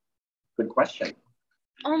 Good question.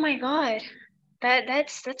 Oh my God,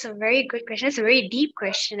 that's a very good question. That's a very deep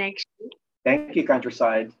question, actually. Thank you,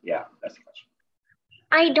 Countryside. Yeah, that's the question.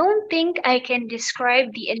 I don't think I can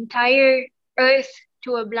describe the entire Earth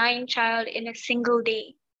to a blind child in a single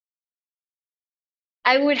day.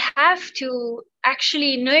 I would have to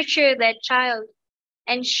actually nurture that child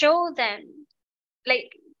and show them,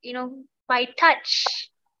 by touch.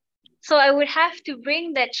 So I would have to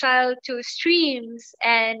bring that child to streams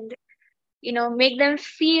and, make them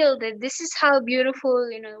feel that this is how beautiful,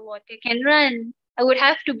 water can run. I would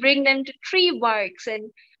have to bring them to tree barks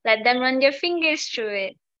and let them run their fingers through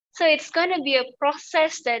it. So it's going to be a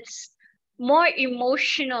process that's more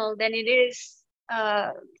emotional than it is,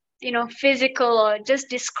 physical, or just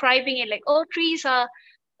describing it like, oh, trees are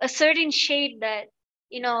a certain shade that,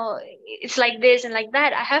 it's like this and like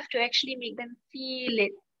that. I have to actually make them feel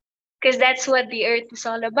it, because that's what the Earth is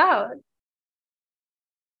all about.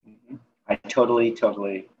 I totally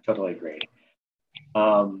agree.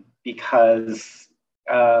 Because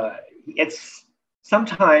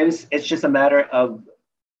sometimes it's just a matter of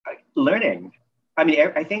learning. I mean,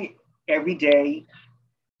 I think every day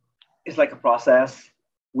is like a process.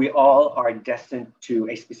 We all are destined to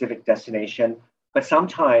a specific destination, but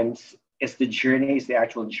sometimes it's the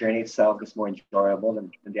actual journey itself that's more enjoyable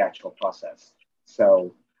than the actual process.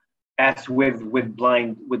 So, as with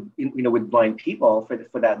blind people,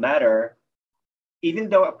 for that matter, even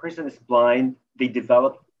though a person is blind, they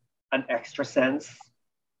develop an extra sense.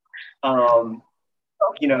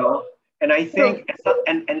 You know, and I think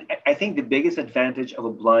and I think the biggest advantage of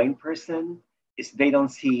a blind person is they don't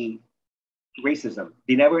see racism.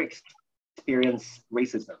 They never experience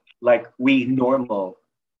racism like we normal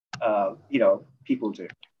people do.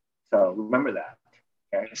 So remember that.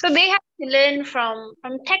 Okay. So they have to learn from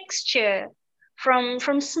texture, from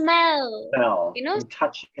smell, Smell, you know, from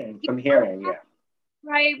touching, from hearing, yeah.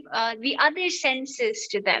 describe the other senses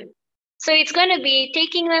to them. So it's going to be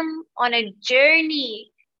taking them on a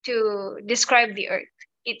journey to describe the earth.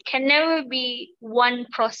 It can never be one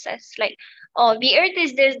process. Like, oh, the earth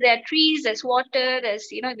is this, there are trees, there's water, there's,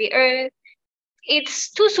 the earth.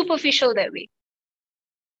 It's too superficial that way.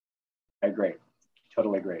 I agree.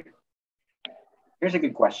 Totally agree. Here's a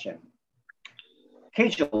good question.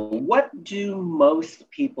 Kajel, what do most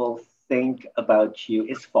people think about you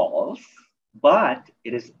is false, but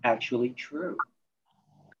it is actually true?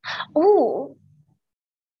 Oh,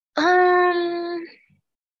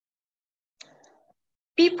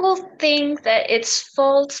 people think that it's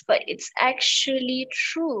false, but it's actually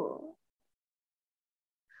true.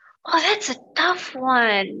 Oh, that's a tough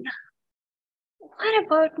one. What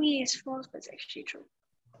about me is false, but it's actually true?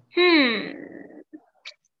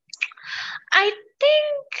 I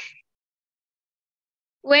think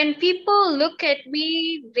when people look at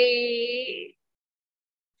me, they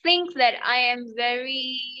think that I am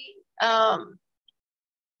very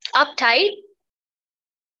uptight.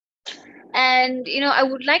 And, I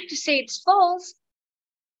would like to say it's false,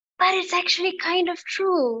 but it's actually kind of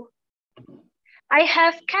true. I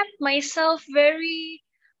have kept myself very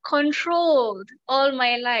controlled all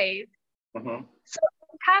my life. Mm-hmm. So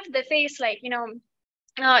I have the face like,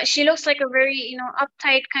 she looks like a very,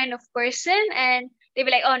 uptight kind of person. And they'd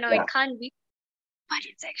be like, oh, no, it can't be. But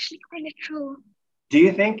it's actually kind of true. Do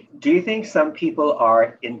you think some people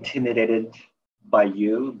are intimidated by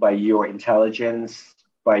you, by your intelligence,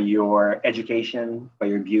 by your education, by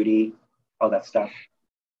your beauty, all that stuff?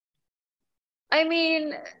 I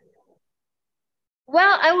mean,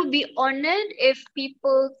 well, I would be honored if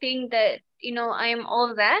people think that, I'm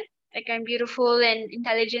all that. Like I'm beautiful and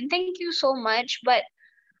intelligent. Thank you so much. But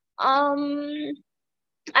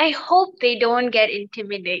I hope they don't get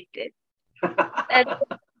intimidated. I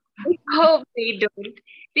hope they don't.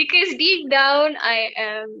 Because deep down I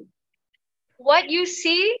am what you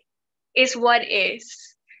see is what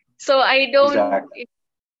is. So I don't Exactly.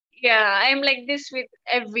 Yeah, I'm like this with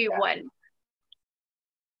everyone.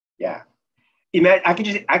 Yeah. I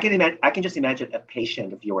can just imagine a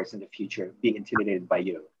patient of yours in the future being intimidated by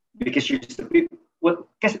you because you're just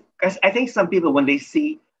because I think some people when they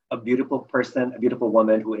see a beautiful person, a beautiful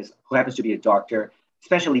woman who happens to be a doctor,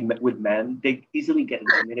 especially with men, they easily get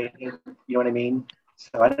intimidated. You know what I mean?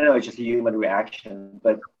 So I don't know, it's just a human reaction,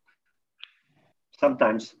 but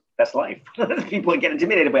sometimes that's life. People get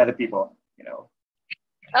intimidated by other people.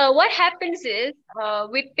 What happens is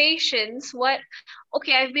with patients,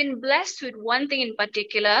 I've been blessed with one thing in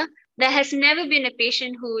particular. There has never been a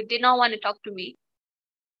patient who did not want to talk to me.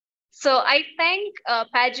 So I thank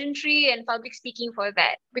pageantry and public speaking for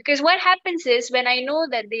that. Because what happens is when I know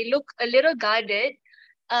that they look a little guarded,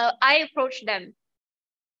 I approach them.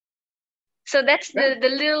 So that's the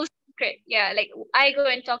little secret. Yeah, like I go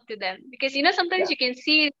and talk to them. Because, sometimes you can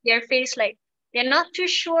see their face like they're not too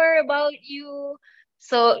sure about you.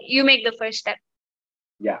 So you make the first step.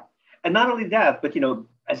 Yeah. And not only that, but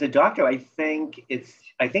as a doctor, I think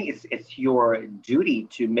it's your duty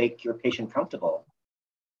to make your patient comfortable.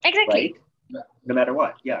 Exactly. Right? No matter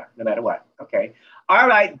what. Yeah, no matter what. Okay. All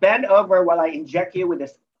right, bend over while I inject you with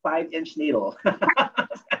this 5-inch needle.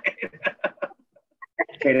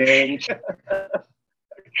 Kidding.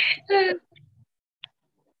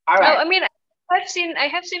 All right. I mean, I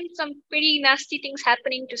have seen some pretty nasty things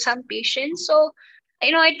happening to some patients. So,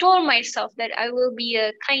 I told myself that I will be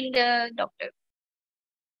a kinder doctor.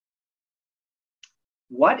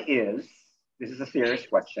 This is a serious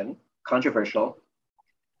question, controversial.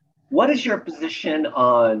 What is your position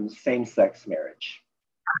on same-sex marriage?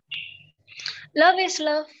 Love is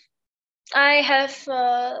love. I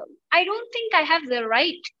don't think I have the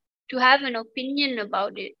right to have an opinion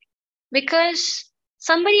about it because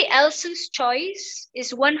somebody else's choice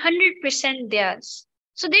is 100% theirs.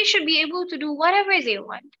 So they should be able to do whatever they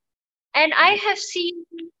want. And I have seen,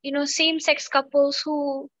 same-sex couples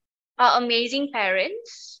who are amazing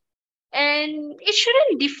parents, and it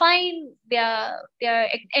shouldn't define their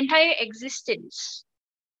entire existence.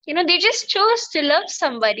 They just chose to love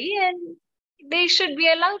somebody, and they should be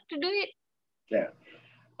allowed to do it. Yeah.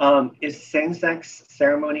 Is same-sex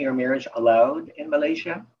ceremony or marriage allowed in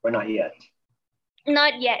Malaysia or not yet?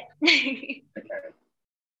 Not yet. Okay.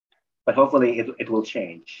 But hopefully it will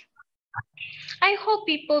change. I hope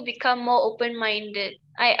people become more open-minded.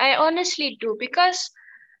 I honestly do, because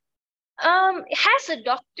as a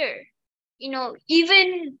doctor,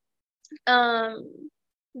 even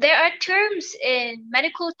there are terms in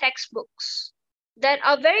medical textbooks that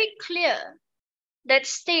are very clear, that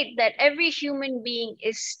state that every human being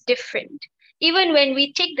is different. Even when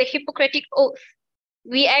we take the Hippocratic Oath,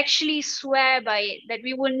 we actually swear by it that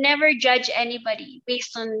we will never judge anybody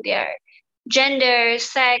based on their gender,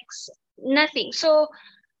 sex, nothing. So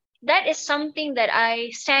that is something that I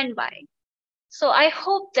stand by. So I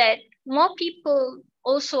hope that more people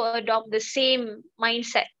also adopt the same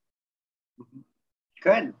mindset.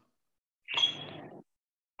 Good.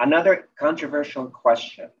 Another controversial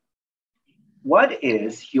question. What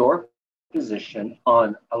is your position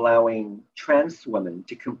on allowing trans women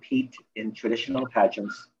to compete in traditional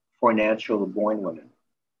pageants for natural born women?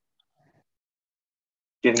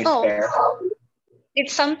 Do you think it's fair?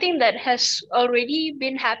 It's something that has already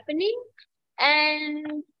been happening.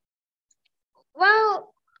 And,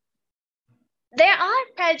 well, there are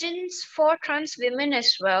pageants for trans women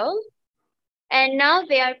as well. And now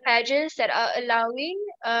there are pageants that are allowing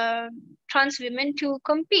trans women to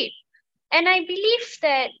compete. And I believe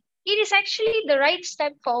that it is actually the right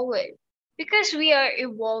step forward, because we are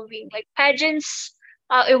evolving, like pageants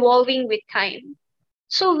are evolving with time.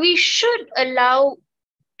 So we should allow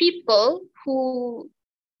people who,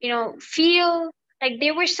 feel like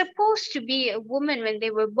they were supposed to be a woman when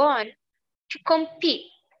they were born to compete.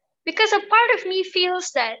 Because a part of me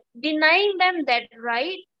feels that denying them that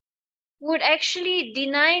right would actually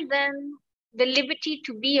deny them the liberty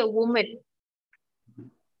to be a woman.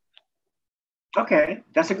 Okay,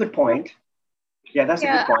 that's a good point. Yeah, that's a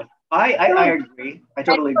good point. I agree. I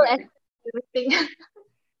totally agree.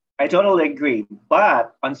 I totally agree,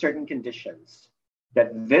 but on certain conditions,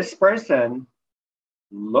 that this person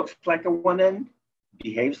looks like a woman,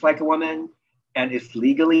 behaves like a woman, and is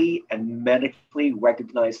legally and medically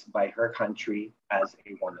recognized by her country as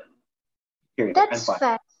a woman. Period. That's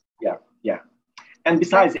fact. Yeah. And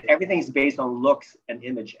besides, everything is based on looks and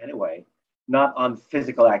image anyway, not on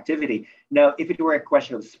physical activity. Now, if it were a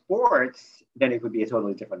question of sports, then it would be a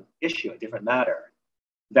totally different issue, a different matter.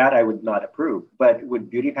 That I would not approve. But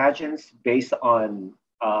with beauty pageants based on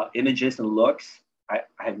images and looks, I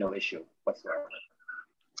have no issue whatsoever.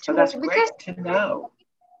 So that's great to know.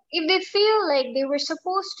 If they feel like they were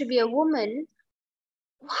supposed to be a woman,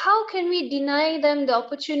 how can we deny them the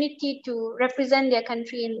opportunity to represent their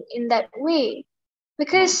country in that way?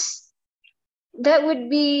 Because that would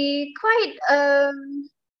be quite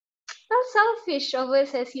not selfish of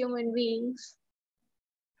us as human beings.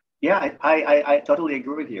 Yeah, I totally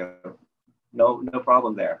agree with you. No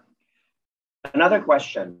problem there. Another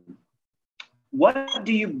question. What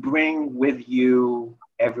do you bring with you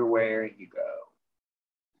everywhere you go?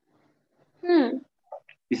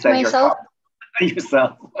 Besides myself.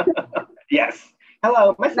 Yourself. Yes.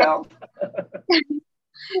 Hello, myself.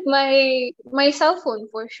 my cell phone,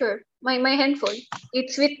 for sure. My handphone.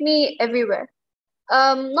 It's with me everywhere.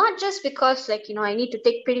 Not just because, like, I need to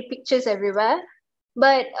take pretty pictures everywhere,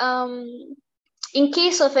 but in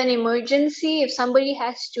case of an emergency, if somebody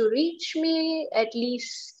has to reach me, at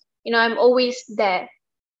least I'm always there.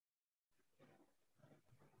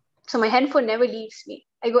 So my handphone never leaves me.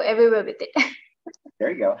 I go everywhere with it.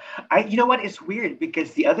 There you go. You know what? It's weird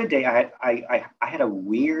because the other day I had a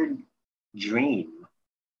weird dream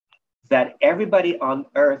that everybody on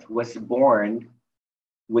Earth was born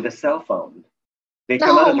with a cell phone. They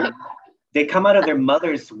come out of their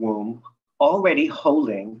mother's womb already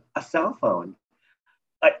holding a cell phone.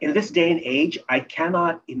 In this day and age, I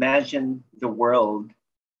cannot imagine the world,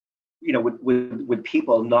 with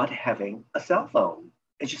people not having a cell phone.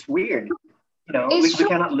 It's just weird. We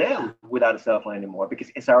cannot live without a cell phone anymore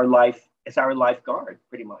because it's our lifeguard,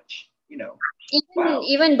 pretty much.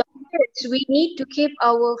 Even doctors, we need to keep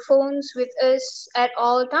our phones with us at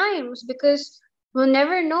all times, because we'll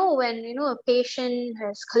never know when a patient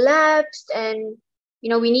has collapsed, and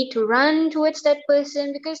we need to run towards that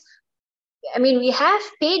person, because we have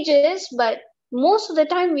pages, but most of the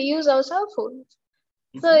time we use our cell phones.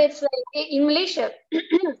 So it's like in Malaysia,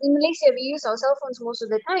 we use our cell phones most of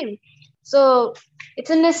the time. So it's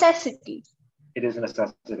a necessity. It is a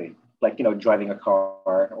necessity, like driving a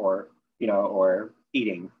car or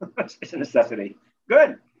eating. It's a necessity.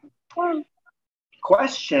 Good.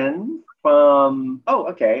 Question from we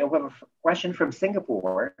have a question from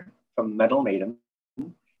Singapore, from Metal Maiden.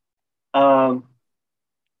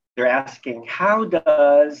 They're asking, how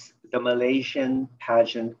does the Malaysian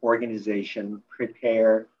pageant organization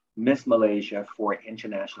prepare Miss Malaysia for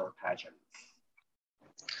international pageants?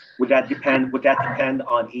 Would that depend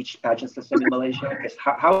on each pageant system in Malaysia? Because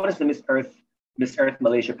how does the Miss Earth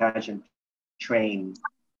Malaysia pageant train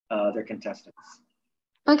their contestants?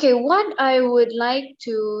 Okay, what I would like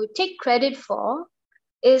to take credit for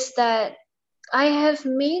is that I have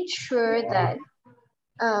made sure that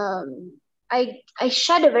I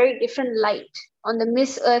shed a very different light on the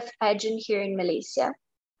Miss Earth pageant here in Malaysia.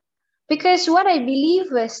 Because what I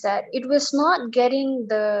believe was that it was not getting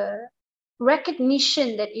the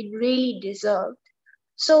recognition that it really deserved.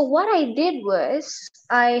 So what I did was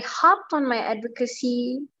I hopped on my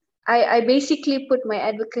advocacy. I basically put my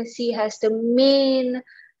advocacy as the main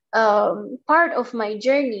part of my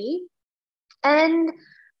journey. And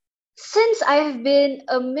since I have been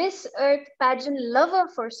a Miss Earth pageant lover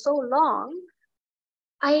for so long,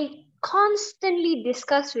 I constantly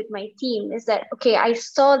discuss with my team is that, okay, I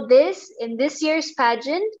saw this in this year's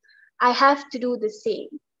pageant, I have to do the same.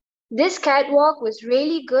 This catwalk was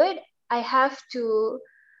really good. I have to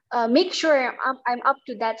make sure I'm up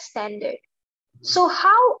to that standard. So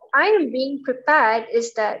how I am being prepared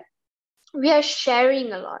is that we are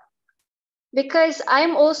sharing a lot, because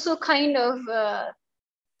I'm also kind of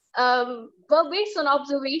well, based on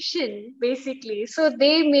observation, basically. So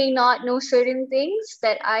they may not know certain things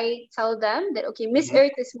that I tell them that, okay, Miss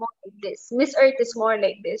Earth is more like this, Miss Earth is more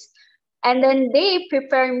like this. And then they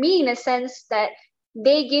prepare me in a sense that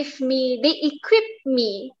they equip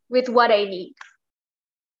me with what I need.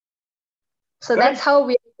 So that's how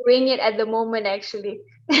we're doing it at the moment, actually.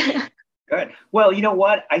 Good. Well, you know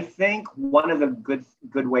what? I think one of the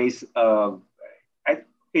good ways of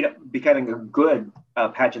becoming a good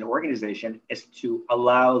pageant organization is to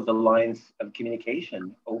allow the lines of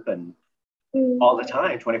communication open all the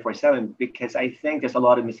time, 24/7, because I think there's a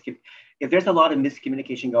lot of if there's a lot of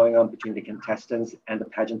miscommunication going on between the contestants and the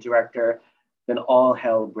pageant director, then all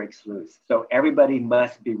hell breaks loose. So everybody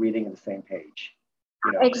must be reading on the same page.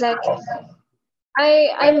 You know? Exactly.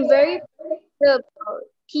 I'm very about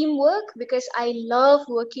teamwork because I love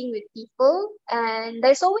working with people, and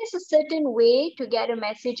there's always a certain way to get a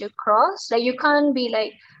message across. Like you can't be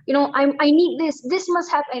like, I need this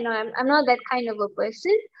must happen. I'm not that kind of a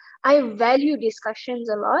person. I value discussions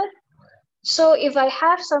a lot. So if I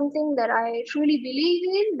have something that I truly believe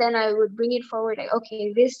in, then I would bring it forward. Like,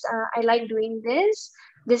 okay, I like doing this.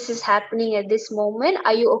 This is happening at this moment.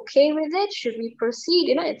 Are you okay with it? Should we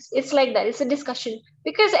proceed? It's like that. It's a discussion,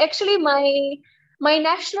 because actually my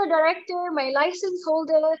national director, my license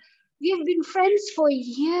holder, we've been friends for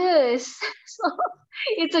years. So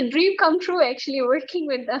it's a dream come true actually working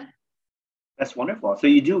with them. That's wonderful. So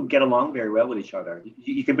you do get along very well with each other.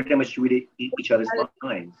 You can pretty much read each other's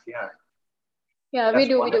minds. Yeah. Yeah, we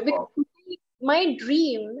do. Because my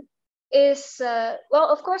dream is,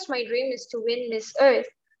 well, of course, my dream is to win Miss Earth.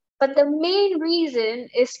 But the main reason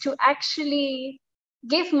is to actually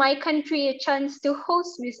give my country a chance to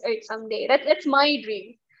host Miss Earth someday. That's my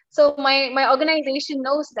dream. So my organization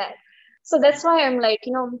knows that. So that's why I'm like,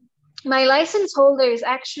 my license holder is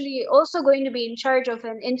actually also going to be in charge of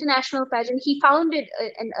an international pageant. He founded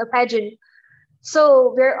a pageant.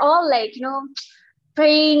 So we're all like,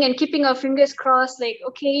 praying and keeping our fingers crossed, like,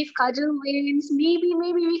 okay, if Kajel wins, maybe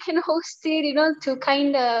we can host it, to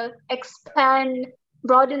kind of expand,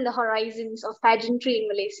 broaden the horizons of pageantry in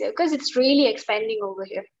Malaysia, because it's really expanding over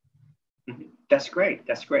here. That's great.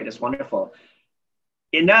 That's wonderful.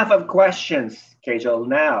 Enough of questions, Kajel.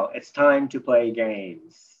 Now it's time to play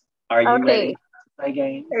games. Are you ready to play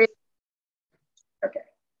games? Okay.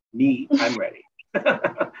 I'm ready.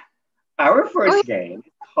 Our first game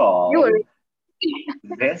is called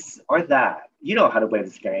This or That. You know how to play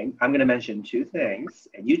this game. I'm going to mention two things,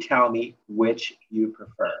 and you tell me which you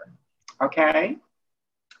prefer. Okay?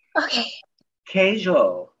 Okay.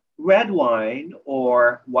 Kajel, red wine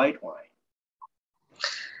or white wine?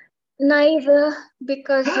 Neither,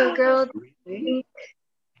 because your girl... Really?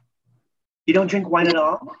 You don't drink wine at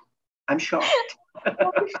all? I'm shocked.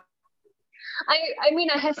 I mean,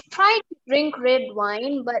 I have tried to drink red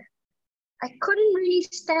wine, but I couldn't really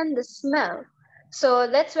stand the smell. So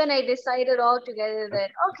that's when I decided altogether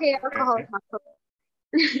that, okay, alcohol is not for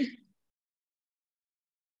me.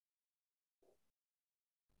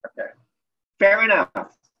 Okay. Fair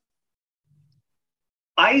enough.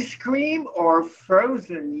 Ice cream or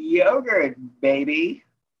frozen yogurt, baby?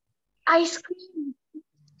 Ice cream.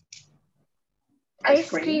 Ice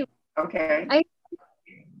cream. Okay.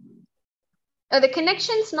 The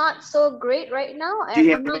connection's not so great right now. Do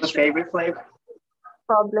you have a favorite flavor?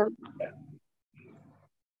 Problem.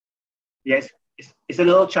 Yes. It's a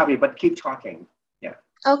little choppy, but keep talking. Yeah.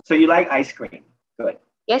 Okay. So you like ice cream. Good.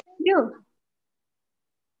 Yes, I do.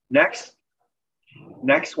 Next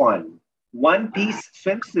one. One piece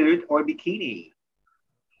swimsuit or bikini?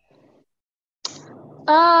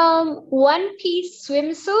 One piece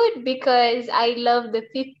swimsuit because I love the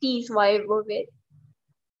 50s vibe of it.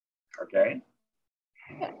 Okay.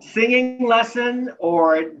 Singing lesson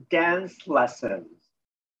or dance lessons?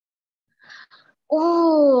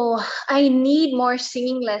 Oh, I need more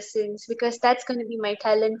singing lessons because that's going to be my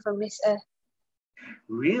talent for Miss A.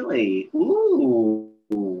 Really?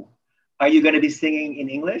 Ooh. Are you going to be singing in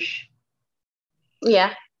English?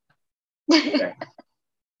 Yeah. Okay.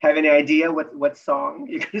 Have any idea what song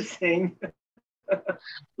you're going to sing?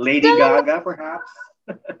 Lady Gaga, perhaps?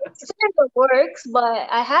 Still in the works, but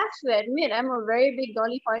I have to admit, I'm a very big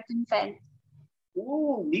Dolly Parton fan.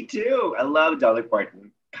 Ooh, me too. I love Dolly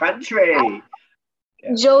Parton. Country. Yeah.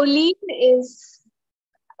 Jolene is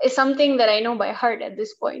something that I know by heart at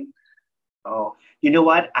this point. Oh, you know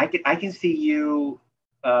what? I can see you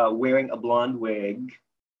wearing a blonde wig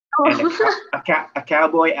and a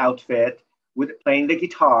cowboy outfit with playing the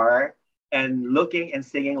guitar and looking and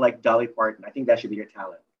singing like Dolly Parton. I think that should be your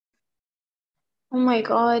talent. Oh my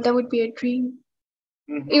God, that would be a dream.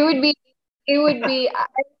 Mm-hmm. It would be. I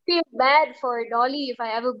feel bad for Dolly if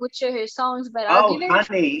I ever butcher her songs, but oh,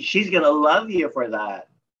 honey, she's gonna love you for that.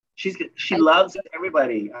 She loves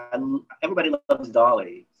everybody. Everybody loves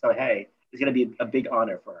Dolly. So hey, it's gonna be a big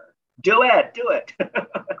honor for her. Do it.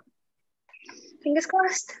 Fingers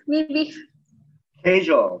crossed, maybe.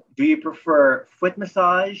 Kajel, do you prefer foot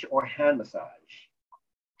massage or hand massage?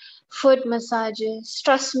 Foot massages.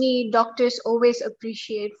 Trust me, doctors always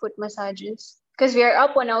appreciate foot massages because we are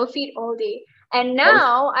up on our feet all day. And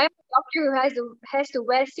now I'm a doctor who has to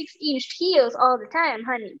wear 6-inch heels all the time,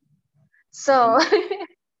 honey. So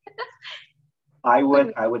I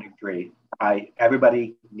would agree.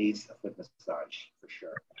 Everybody needs a foot massage for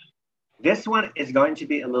sure. This one is going to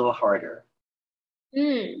be a little harder.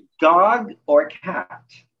 Dog or cat?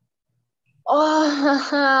 Oh,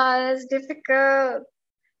 that's difficult.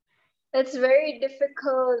 That's very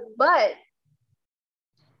difficult. But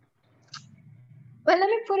let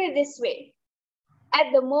me put it this way.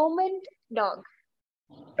 At the moment, dog.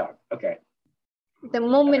 Dog. Okay. The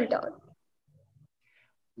moment, dog.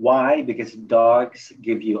 Why? Because dogs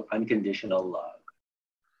give you unconditional love.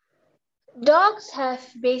 Dogs have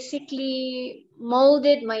basically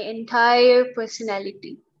molded my entire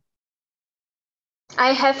personality.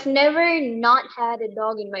 I have never not had a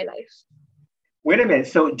dog in my life. Wait a minute.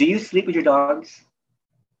 So do you sleep with your dogs?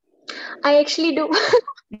 I actually do.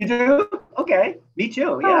 You do? Okay. Me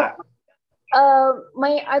too. Yeah.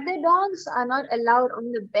 My other dogs are not allowed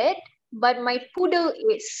on the bed, but my poodle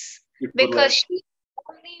is. Because she's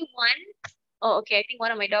only one. Oh, okay. I think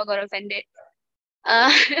one of my dogs got offended.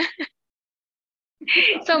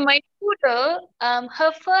 So my poodle,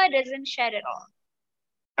 her fur doesn't shed at all.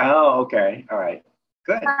 Oh, okay. All right.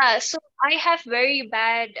 Good. So I have very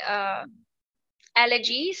bad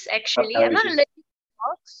allergies, actually. I'm not allergic to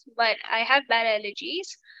dogs, but I have bad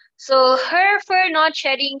allergies. So her fur not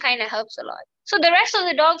shedding kind of helps a lot. So the rest of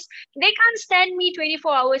the dogs, they can't stand me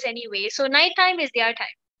 24 hours anyway. So nighttime is their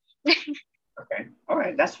time. Okay. All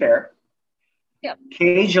right. That's fair. Yeah.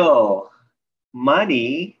 Kajel,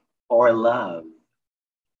 money or love?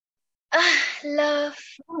 Love.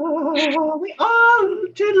 Oh, we all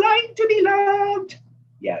like to be loved.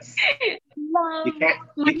 Yes. Love.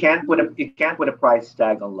 You can't put a price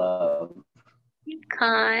tag on love. You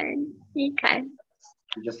can't.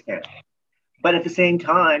 You just can't. But at the same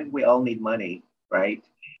time, we all need money, right?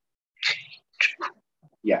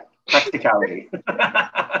 Yeah, practicality.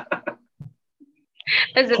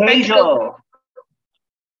 Kajel,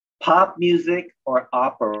 pop music or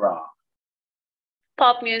opera?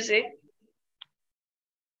 Pop music.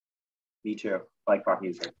 Me too. I like pop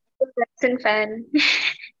music. I'm a fan.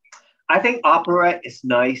 I think opera is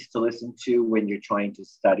nice to listen to when you're trying to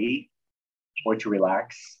study or to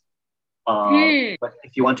relax. But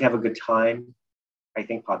if you want to have a good time, I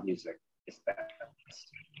think pop music is best.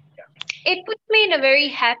 Yeah. It puts me in a very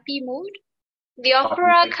happy mood. The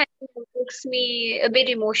opera kind of makes me a bit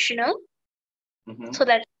emotional. Mm-hmm. So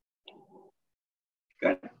that's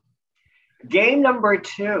good. Game number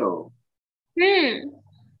 2.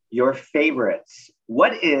 Your favorites.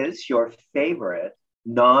 What is your favorite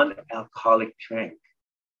non-alcoholic drink?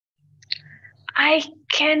 I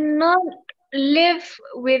cannot live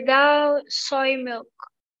without soy milk.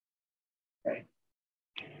 Okay.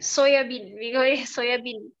 Soya bean. We go soya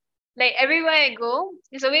bean. Like everywhere I go,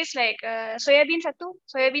 it's always like soya bean satu.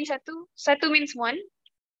 Soya bean satu. Satu means one.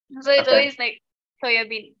 So it's always like soya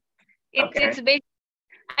bean. It's basically,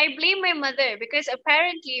 I blame my mother because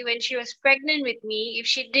apparently when she was pregnant with me, if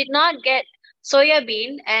she did not get soya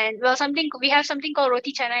bean and we have something called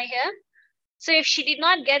roti canai here. So if she did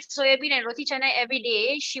not get soya bean and roti canai every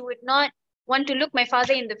day, she would not want to look my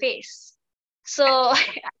father in the face. So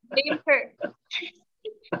I blame her.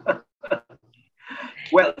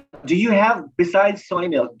 Well, do you have, besides soy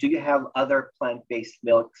milk, do you have other plant-based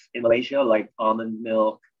milks in Malaysia, like almond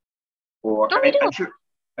milk? Or I'm sure,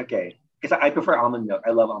 okay, because I prefer almond milk.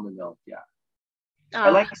 I love almond milk, yeah.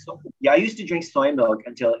 I used to drink soy milk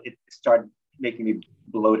until it started making me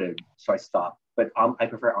bloated, so I stopped. But I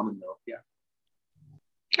prefer almond milk, yeah.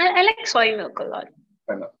 I like soy milk a lot.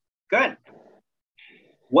 Soy milk. Good.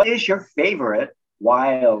 What is your favorite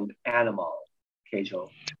wild animal, Kajel?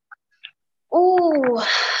 Oh,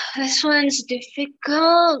 this one's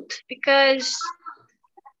difficult because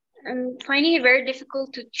I'm finding it very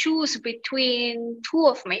difficult to choose between two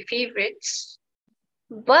of my favorites.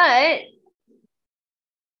 But I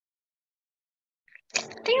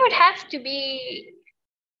think it would have to be...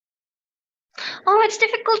 Oh, it's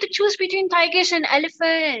difficult to choose between tigers and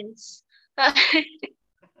elephants. But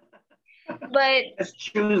let's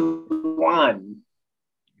choose one.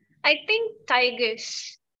 I think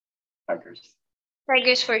tigers.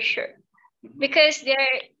 Tigers for sure. Because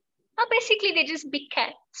basically they're just big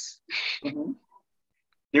cats. Mm-hmm.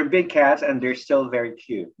 They're big cats and they're still very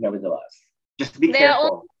cute, nevertheless. Just be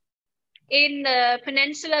careful. In the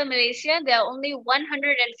Peninsula Malaysia, there are only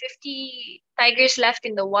 150 tigers left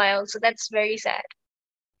in the wild. So that's very sad.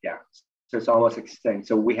 Yeah. So it's almost extinct.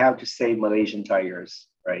 So we have to save Malaysian tigers,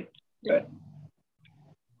 right? Good.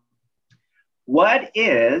 What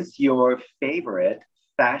is your favorite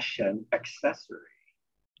fashion accessory?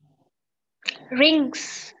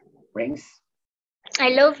 Rings. Rings? I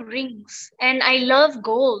love rings and I love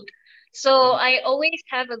gold. So I always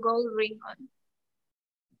have a gold ring on.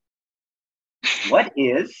 What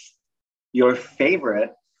is your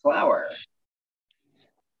favorite flower?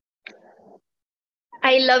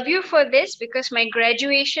 I love you for this because my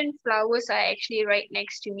graduation flowers are actually right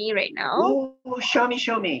next to me right now. Oh, show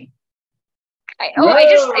me. I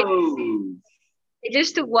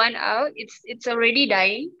just took one out. It's already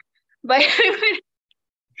dying. But you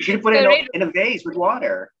should put it in a vase with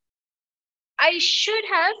water. I should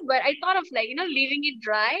have, but I thought of leaving it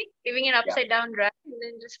dry, leaving it upside down dry, and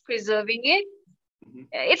then just preserving it. Mm-hmm.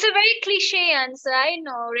 It's a very cliche answer. I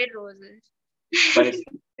know, red roses. But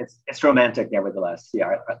it's romantic, nevertheless.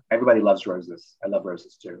 Yeah, everybody loves roses. I love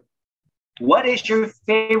roses too. What is your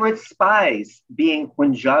favorite spice? Being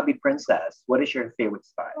Punjabi princess, what is your favorite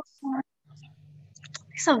spice?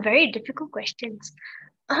 These are very difficult questions.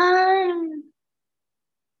 Oh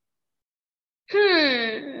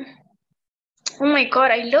my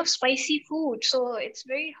god, I love spicy food, so it's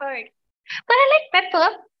very hard. But I like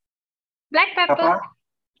pepper. Black pepper.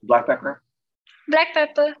 Black pepper? Black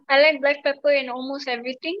pepper. I like black pepper in almost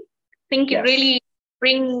everything. I think it really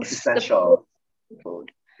brings... It's essential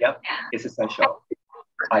food. Yep, it's essential.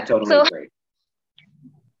 I totally agree.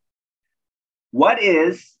 What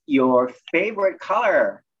is your favorite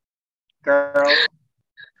color, girl?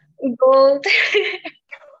 Gold.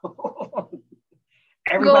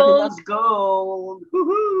 Everybody loves gold.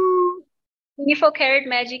 Woohoo! 24 karat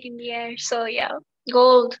magic in the air. So yeah,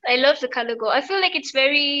 gold. I love the color gold. I feel like it's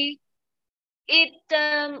very... It's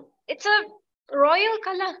a royal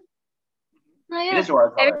color. Oh, yeah. It is a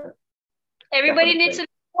royal color. Everybody needs a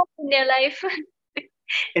gold in their life.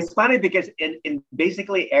 It's funny because in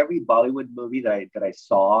basically every Bollywood movie that I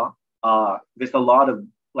saw, there's a lot of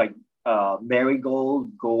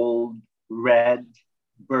marigold, gold, red,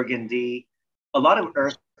 burgundy, a lot of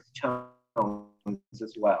earth tones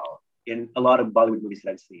as well in a lot of Bollywood movies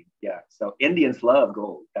that I've seen. Yeah, so Indians love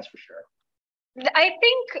gold, that's for sure. I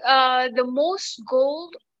think the most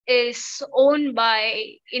gold is owned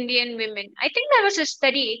by Indian women. I think that was a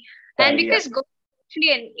study. And because gold is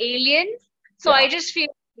actually an alien, so I just feel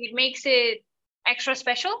it makes it extra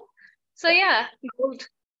special. So gold.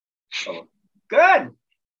 Oh, good.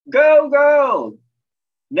 Go gold.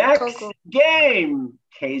 Next game,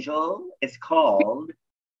 Kajel. It's called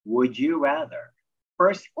Would You Rather?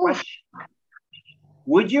 First question.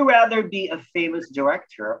 Would you rather be a famous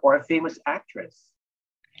director or a famous actress?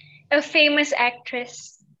 A famous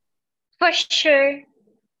actress. For sure.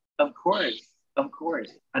 Of course.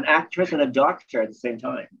 An actress and a doctor at the same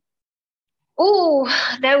time. Oh,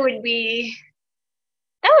 that would be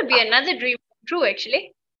another dream true,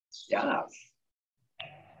 actually. Yes.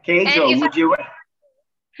 Kajel, would you...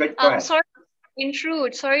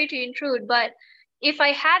 Sorry to intrude, but if I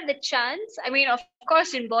had the chance, I mean, of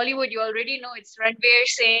course, in Bollywood, you already know it's Ranveer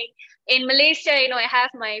Singh. In Malaysia, I have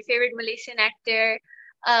my favorite Malaysian actor,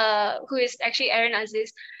 who is actually Aaron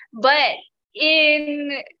Aziz. But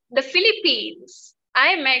in the Philippines,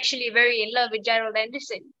 I'm actually very in love with Gerald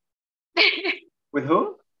Anderson. With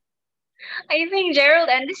who? I think Gerald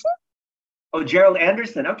Anderson. Oh, Gerald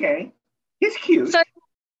Anderson. Okay. He's cute. So,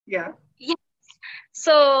 yeah. Yes.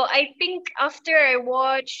 So I think after I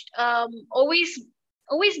watched Always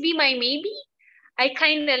Be My Maybe, I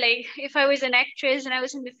kind of like, if I was an actress and I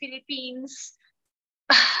was in the Philippines,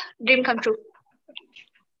 dream come true.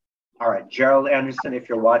 All right, Gerald Anderson, if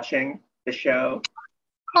you're watching the show,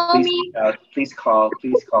 Call me. Please call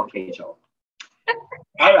Kajel.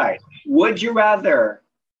 All right. Would you rather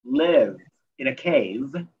live in a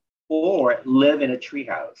cave or live in a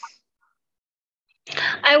treehouse?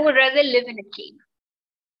 I would rather live in a cave.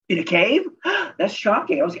 In a cave? That's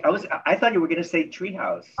shocking. I thought you were gonna say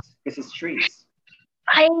treehouse because it's trees.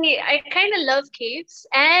 I kind of love caves,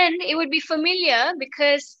 and it would be familiar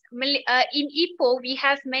because in Ipoh we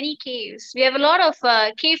have many caves. We have a lot of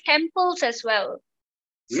cave temples as well.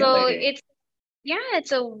 So Really?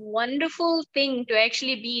 it's a wonderful thing to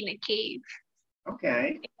actually be in a cave.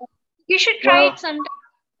 Okay. You should try it sometime.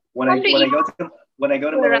 When I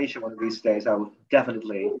go to Malaysia one of these days, I will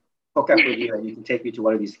definitely hook up with you and you can take me to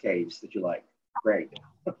one of these caves that you like. Great.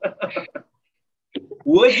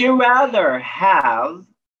 Would you rather have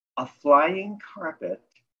a flying carpet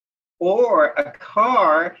or a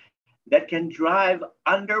car that can drive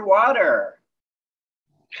underwater?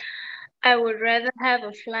 I would rather have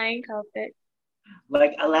a flying carpet.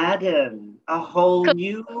 Like Aladdin, a whole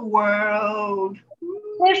new world.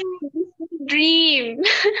 Dream.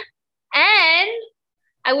 And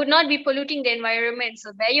I would not be polluting the environment.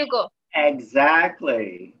 So there you go.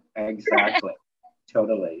 Exactly.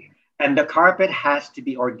 Totally. And the carpet has to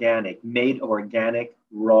be organic, made of organic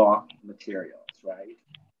raw materials, right?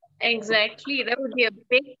 Exactly. That would be a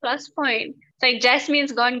big plus point. It's like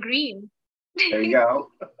Jasmine's gone green. There you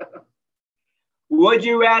go. Would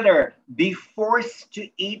you rather be forced to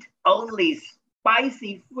eat only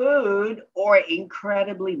spicy food or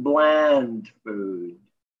incredibly bland food?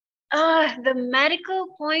 The medical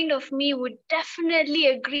point of me would definitely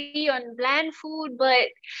agree on bland food, but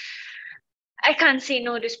I can't say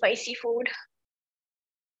no to spicy food.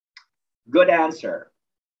 Good answer.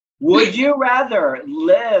 Would you rather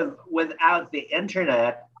live without the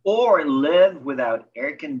internet or live without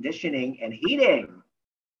air conditioning and heating?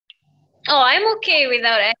 Oh, I'm okay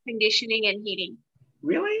without air conditioning and heating.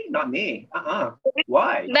 Really? Not me.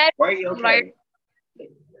 Why? Why are you okay?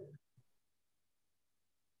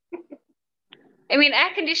 I mean,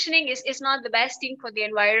 air conditioning is not the best thing for the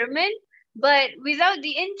environment, but without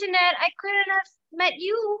the internet, I couldn't have met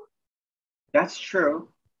you. That's true.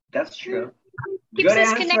 Good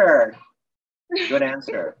answer. Good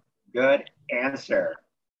answer. Good answer.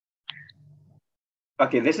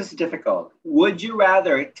 Okay, this is difficult. Would you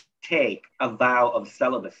rather take a vow of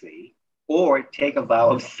celibacy or take a vow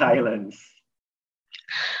of silence?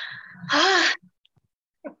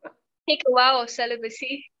 Take a vow of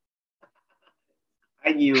celibacy.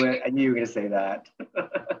 I knew it. I knew you were going to say that.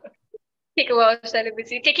 Take a vow of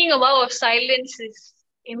celibacy. Taking a vow of silence is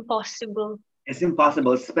impossible. It's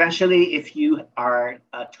impossible, especially if you are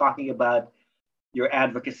talking about your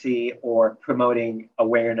advocacy or promoting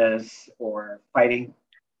awareness or fighting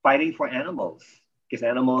for animals, because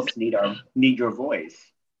animals need your voice.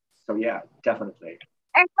 So yeah, definitely.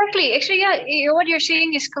 Exactly. Actually, yeah, what you're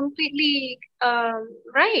saying is completely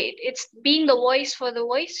right. It's being the voice for the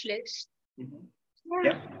voiceless. Mm-hmm.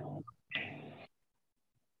 Yeah.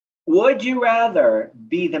 Would you rather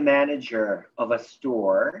be the manager of a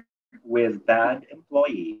store with bad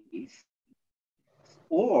employees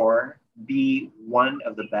or be one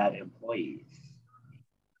of the bad employees?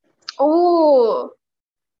 Oh,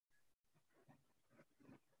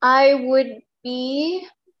 I would be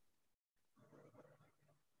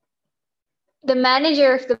the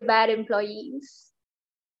manager of the bad employees.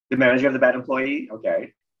 The manager of the bad employee?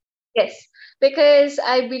 Okay. Yes, because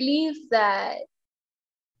I believe that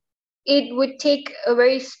it would take a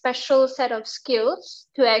very special set of skills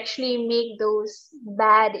to actually make those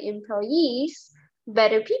bad employees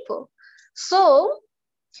better people. So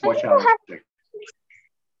it's more challenging.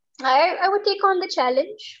 I would take on the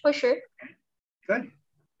challenge for sure. Good.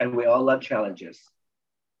 And we all love challenges.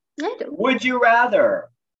 I do. Would you rather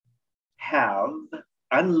have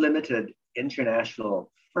unlimited international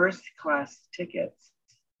first class tickets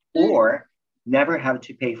or never have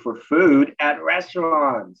to pay for food at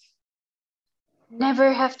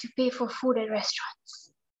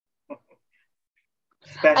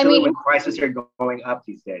Especially when prices are going up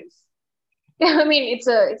these days. I mean, it's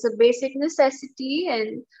a basic necessity,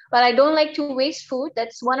 but I don't like to waste food.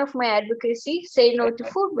 That's one of my advocacy. Say no to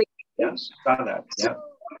food waste. Yeah, saw that. Yeah.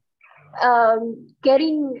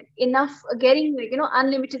 Getting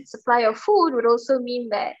unlimited supply of food would also mean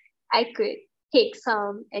that I could take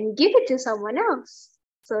some and give it to someone else.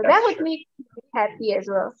 So that would make me happy as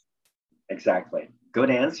well. Exactly. Good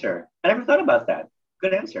answer. I never thought about that.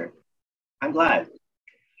 Good answer. I'm glad.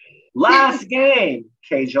 Last game,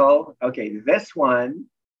 Kajel. Okay, this one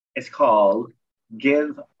is called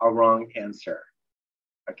Give a Wrong Answer.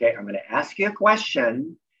 Okay, I'm going to ask you a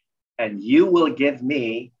question and you will give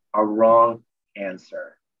me a wrong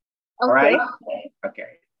answer. Okay. All right?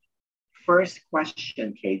 Okay. First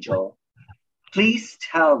question, Kajel. Please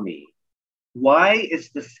tell me, why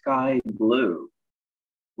is the sky blue?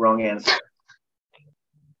 Wrong answer.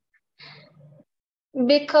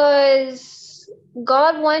 Because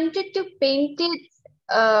God wanted to paint it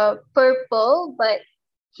purple, but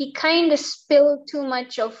he kind of spilled too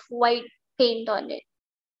much of white paint on it.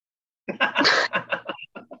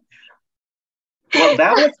 Well,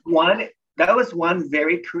 that was one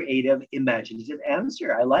very creative, imaginative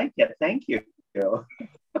answer. I like it. Thank you.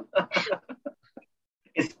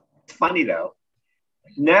 It's funny though.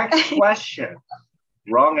 Next question.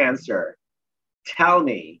 Wrong answer. Tell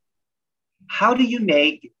me, how do you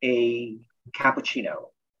make a cappuccino?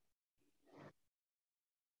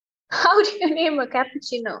 How do you name a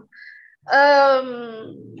cappuccino?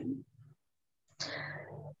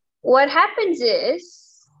 What happens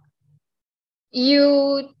is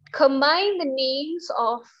you combine the names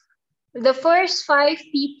of the first 5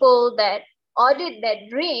 people that ordered that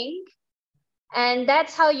drink, and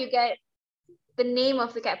that's how you get the name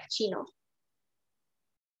of the cappuccino.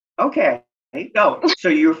 Okay. No, so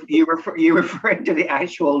you're referring to the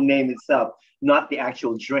actual name itself, not the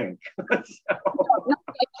actual drink. No, not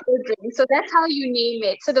the actual drink. So that's how you name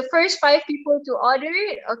it. So the first 5 people to order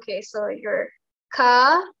it, okay, so your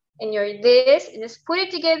ka and your this, and just put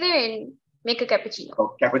it together and make a cappuccino.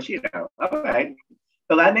 Oh, cappuccino. All right.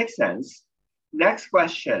 So that makes sense. Next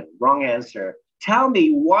question, wrong answer. Tell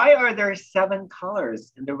me, why are there 7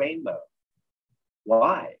 colors in the rainbow?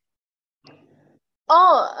 Why?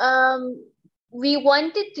 Oh, we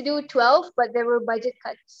wanted to do 12, but there were budget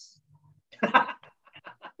cuts.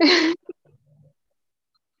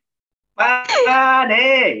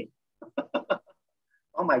 Funny!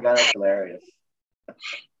 Oh my God, that's hilarious.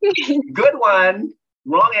 Good one.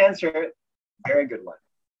 Wrong answer. Very good one.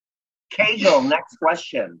 Kajel, next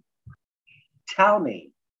question. Tell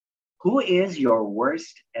me, who is your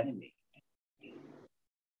worst enemy?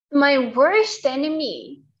 My worst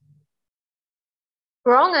enemy?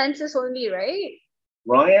 Wrong answers only, right?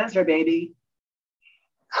 Wrong answer, baby.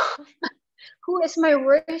 Who is my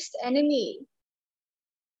worst enemy?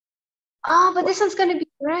 Oh, but this one's gonna be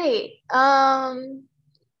right.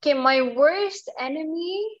 Okay, my worst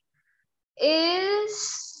enemy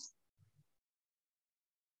is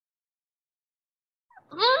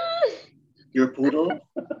Your poodle?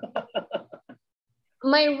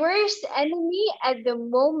 My worst enemy at the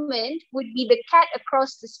moment would be the cat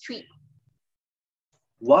across the street.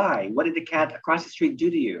 Why? What did the cat across the street do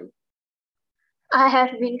to you? I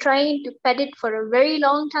have been trying to pet it for a very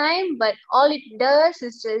long time, but all it does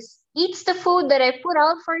is just eats the food that I put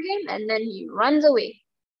out for him, and then he runs away.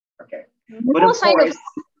 Okay. No sign of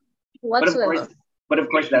whatsoever. But of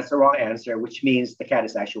course, that's the wrong answer, which means the cat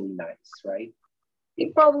is actually nice, right?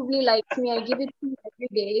 It probably likes me. I give it to him every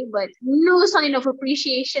day, but no sign of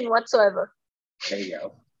appreciation whatsoever. There you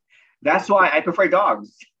go. That's why I prefer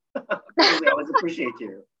dogs. They always appreciate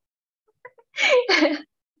you.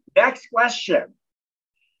 Next question.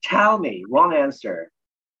 Tell me, wrong answer.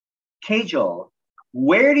 Kajel,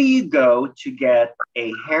 where do you go to get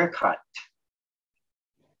a haircut?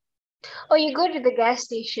 Oh, you go to the gas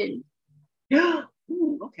station.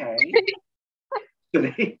 Ooh, okay. So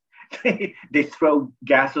they throw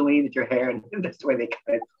gasoline at your hair, and that's why they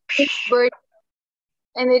cut it.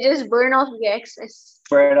 And they just burn off the excess.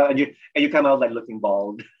 Burn out, and you come out like looking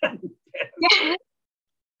bald. Yeah.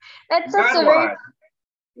 That's a very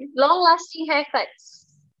long-lasting haircuts.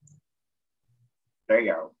 There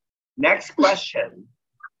you go. Next question.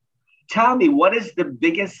 Tell me, what is the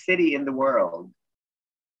biggest city in the world?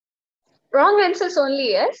 Wrong answers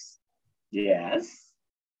only, yes? Yes.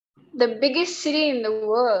 The biggest city in the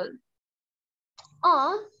world.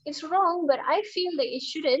 It's wrong, but I feel that it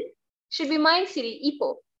shouldn't. Should be my city,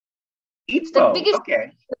 Ipoh. Ipoh, the biggest...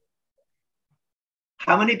 okay.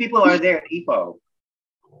 How many people are there in Ipoh?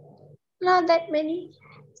 Not that many.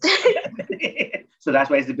 So that's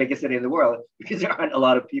why it's the biggest city in the world, because there aren't a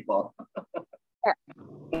lot of people.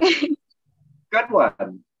 Good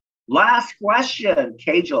one. Last question,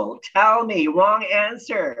 Kajel. Tell me, wrong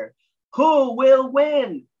answer. Who will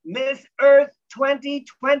win Miss Earth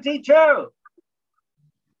 2022?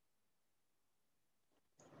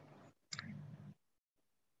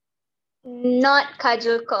 Not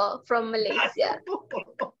Kajel Kaur from Malaysia.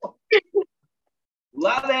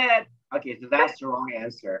 Love it. Okay, so that's the wrong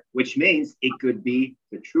answer, which means it could be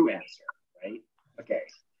the true answer, right? Okay.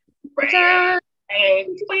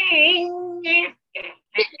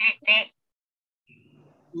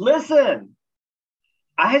 Listen,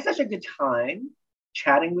 I had such a good time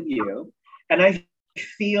chatting with you, and I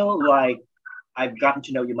feel like I've gotten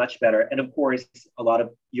to know you much better. And of course, a lot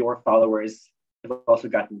of your followers have also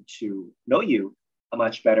gotten to know you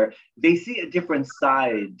much better. They see a different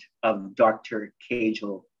side of Dr.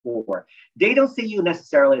 Kajel Kaur. They don't see you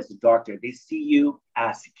necessarily as a doctor. They see you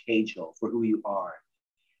as Kajel for who you are.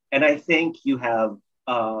 And I think you have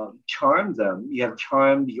charmed them. You have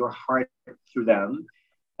charmed your heart through them.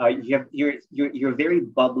 You're very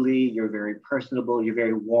bubbly. You're very personable. You're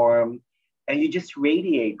very warm, and you just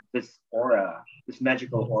radiate this aura, this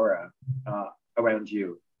magical aura around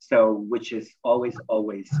you. So, which is always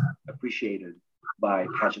appreciated by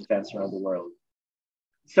pageant fans around the world.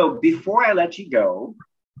 So, before I let you go,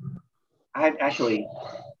 I have actually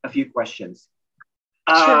a few questions.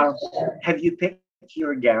 Sure. Have you picked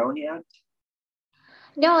your gown yet?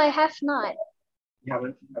 No, I have not. You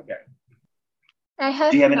haven't? Okay. I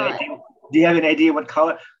have Do you have not. an idea? Do you have an idea what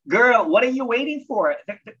color? Girl, what are you waiting for?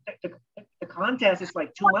 The contest is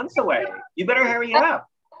like 2 months away. You better hurry up.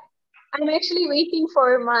 I'm actually waiting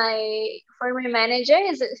for my manager.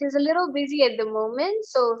 He's a little busy at the moment,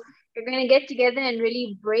 so we're gonna get together and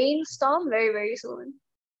really brainstorm very, very soon.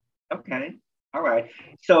 Okay. All right.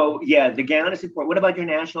 So yeah, the gown is important. What about your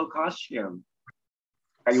national costume?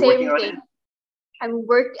 Are you working on it?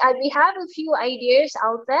 We have a few ideas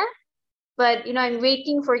out there, but I'm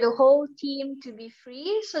waiting for the whole team to be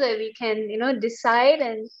free so that we can decide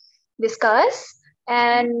and discuss,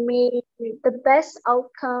 and maybe the best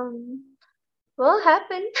outcome will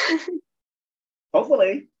happen.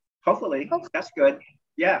 Hopefully. That's good.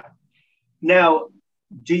 Yeah. Now,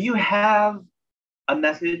 do you have a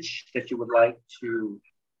message that you would like to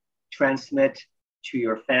transmit to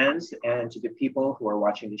your fans and to the people who are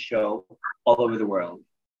watching the show all over the world?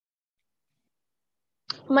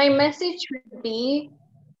 My message would be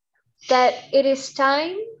that it is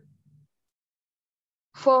time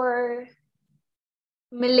for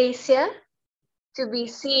Malaysia to be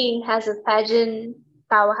seen as a pageant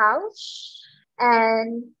powerhouse,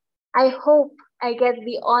 and I hope I get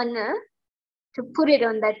the honor to put it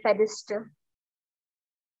on that pedestal,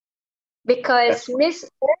 because Miss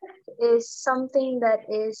Earth is something that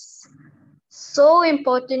is so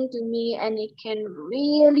important to me, and it can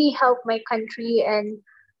really help my country and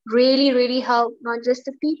really, really help not just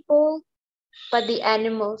the people, but the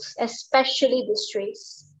animals, especially the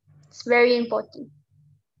strays. It's very important.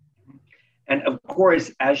 And of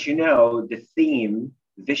course, as you know, the theme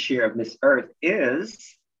this year of Miss Earth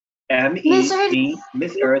is MEST,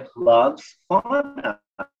 Miss Earth loves fauna.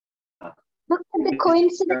 Look at the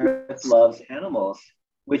coincidence. Earth loves animals,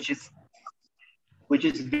 which is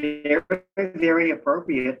very, very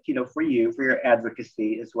appropriate, for you, for your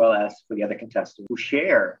advocacy, as well as for the other contestants who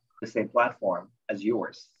share the same platform as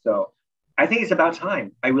yours. So I think it's about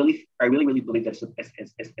time. I really believe that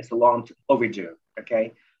it's a long overdue.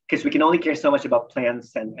 Okay, because we can only care so much about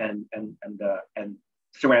plants and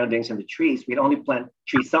surroundings and the trees. We can only plant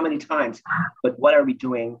trees so many times, but what are we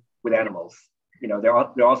doing with animals?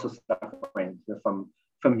 They're also suffering from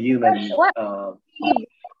human.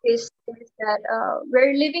 Is that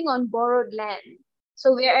we're living on borrowed land,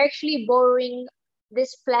 so we're actually borrowing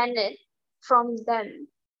this planet from them.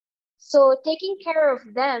 So taking care of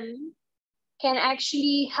them can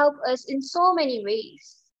actually help us in so many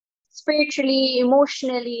ways, spiritually,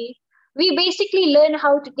 emotionally. We basically learn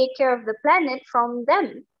how to take care of the planet from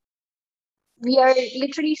them. We are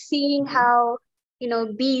literally seeing how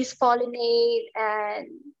bees pollinate, and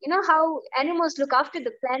how animals look after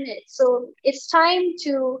the planet. So it's time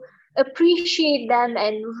to appreciate them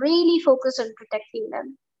and really focus on protecting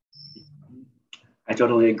them. I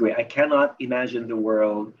totally agree. I cannot imagine the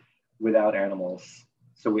world without animals.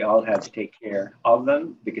 So we all have to take care of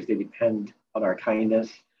them because they depend on our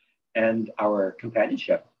kindness and our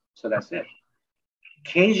companionship. So that's it.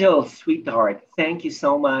 Kajel, sweetheart, thank you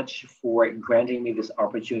so much for granting me this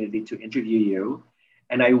opportunity to interview you.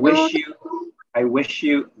 And I wish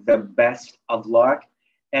you the best of luck.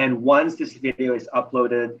 And once this video is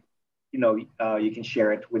uploaded, you can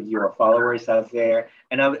share it with your followers out there.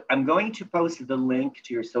 And I'm going to post the link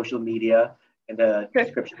to your social media in the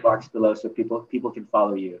description box below so people can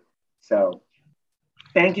follow you. So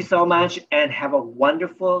thank you so much and have a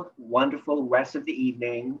wonderful, wonderful rest of the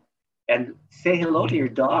evening. And say hello to your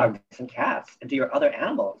dogs and cats and to your other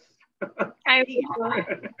animals. I will.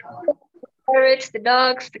 Parrots, the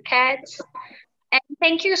dogs, the cats. And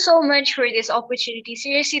thank you so much for this opportunity.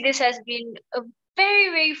 Seriously, this has been a very,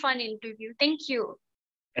 very fun interview. Thank you.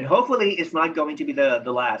 And hopefully it's not going to be the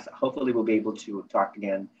last. Hopefully we'll be able to talk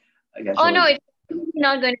again eventually. Oh no, it's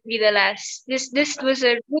not going to be the last. This was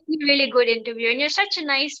a really, really good interview. And you're such a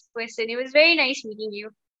nice person. It was very nice meeting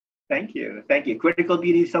you. Thank you. Thank you. Critical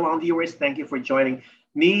Beauty Salon viewers, thank you for joining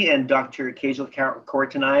me and Dr. Kajel Kaur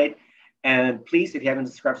tonight. And please, if you haven't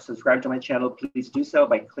subscribed to my channel, please do so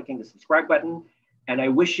by clicking the subscribe button. And I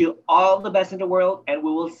wish you all the best in the world. And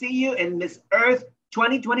we will see you in Miss Earth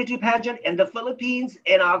 2022 pageant in the Philippines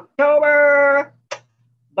in October.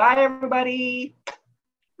 Bye, everybody.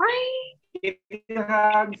 Bye. Give you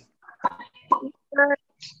hugs.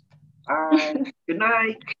 Bye. Good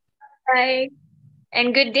night. Bye.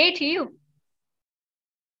 And good day to you.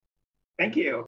 Thank you.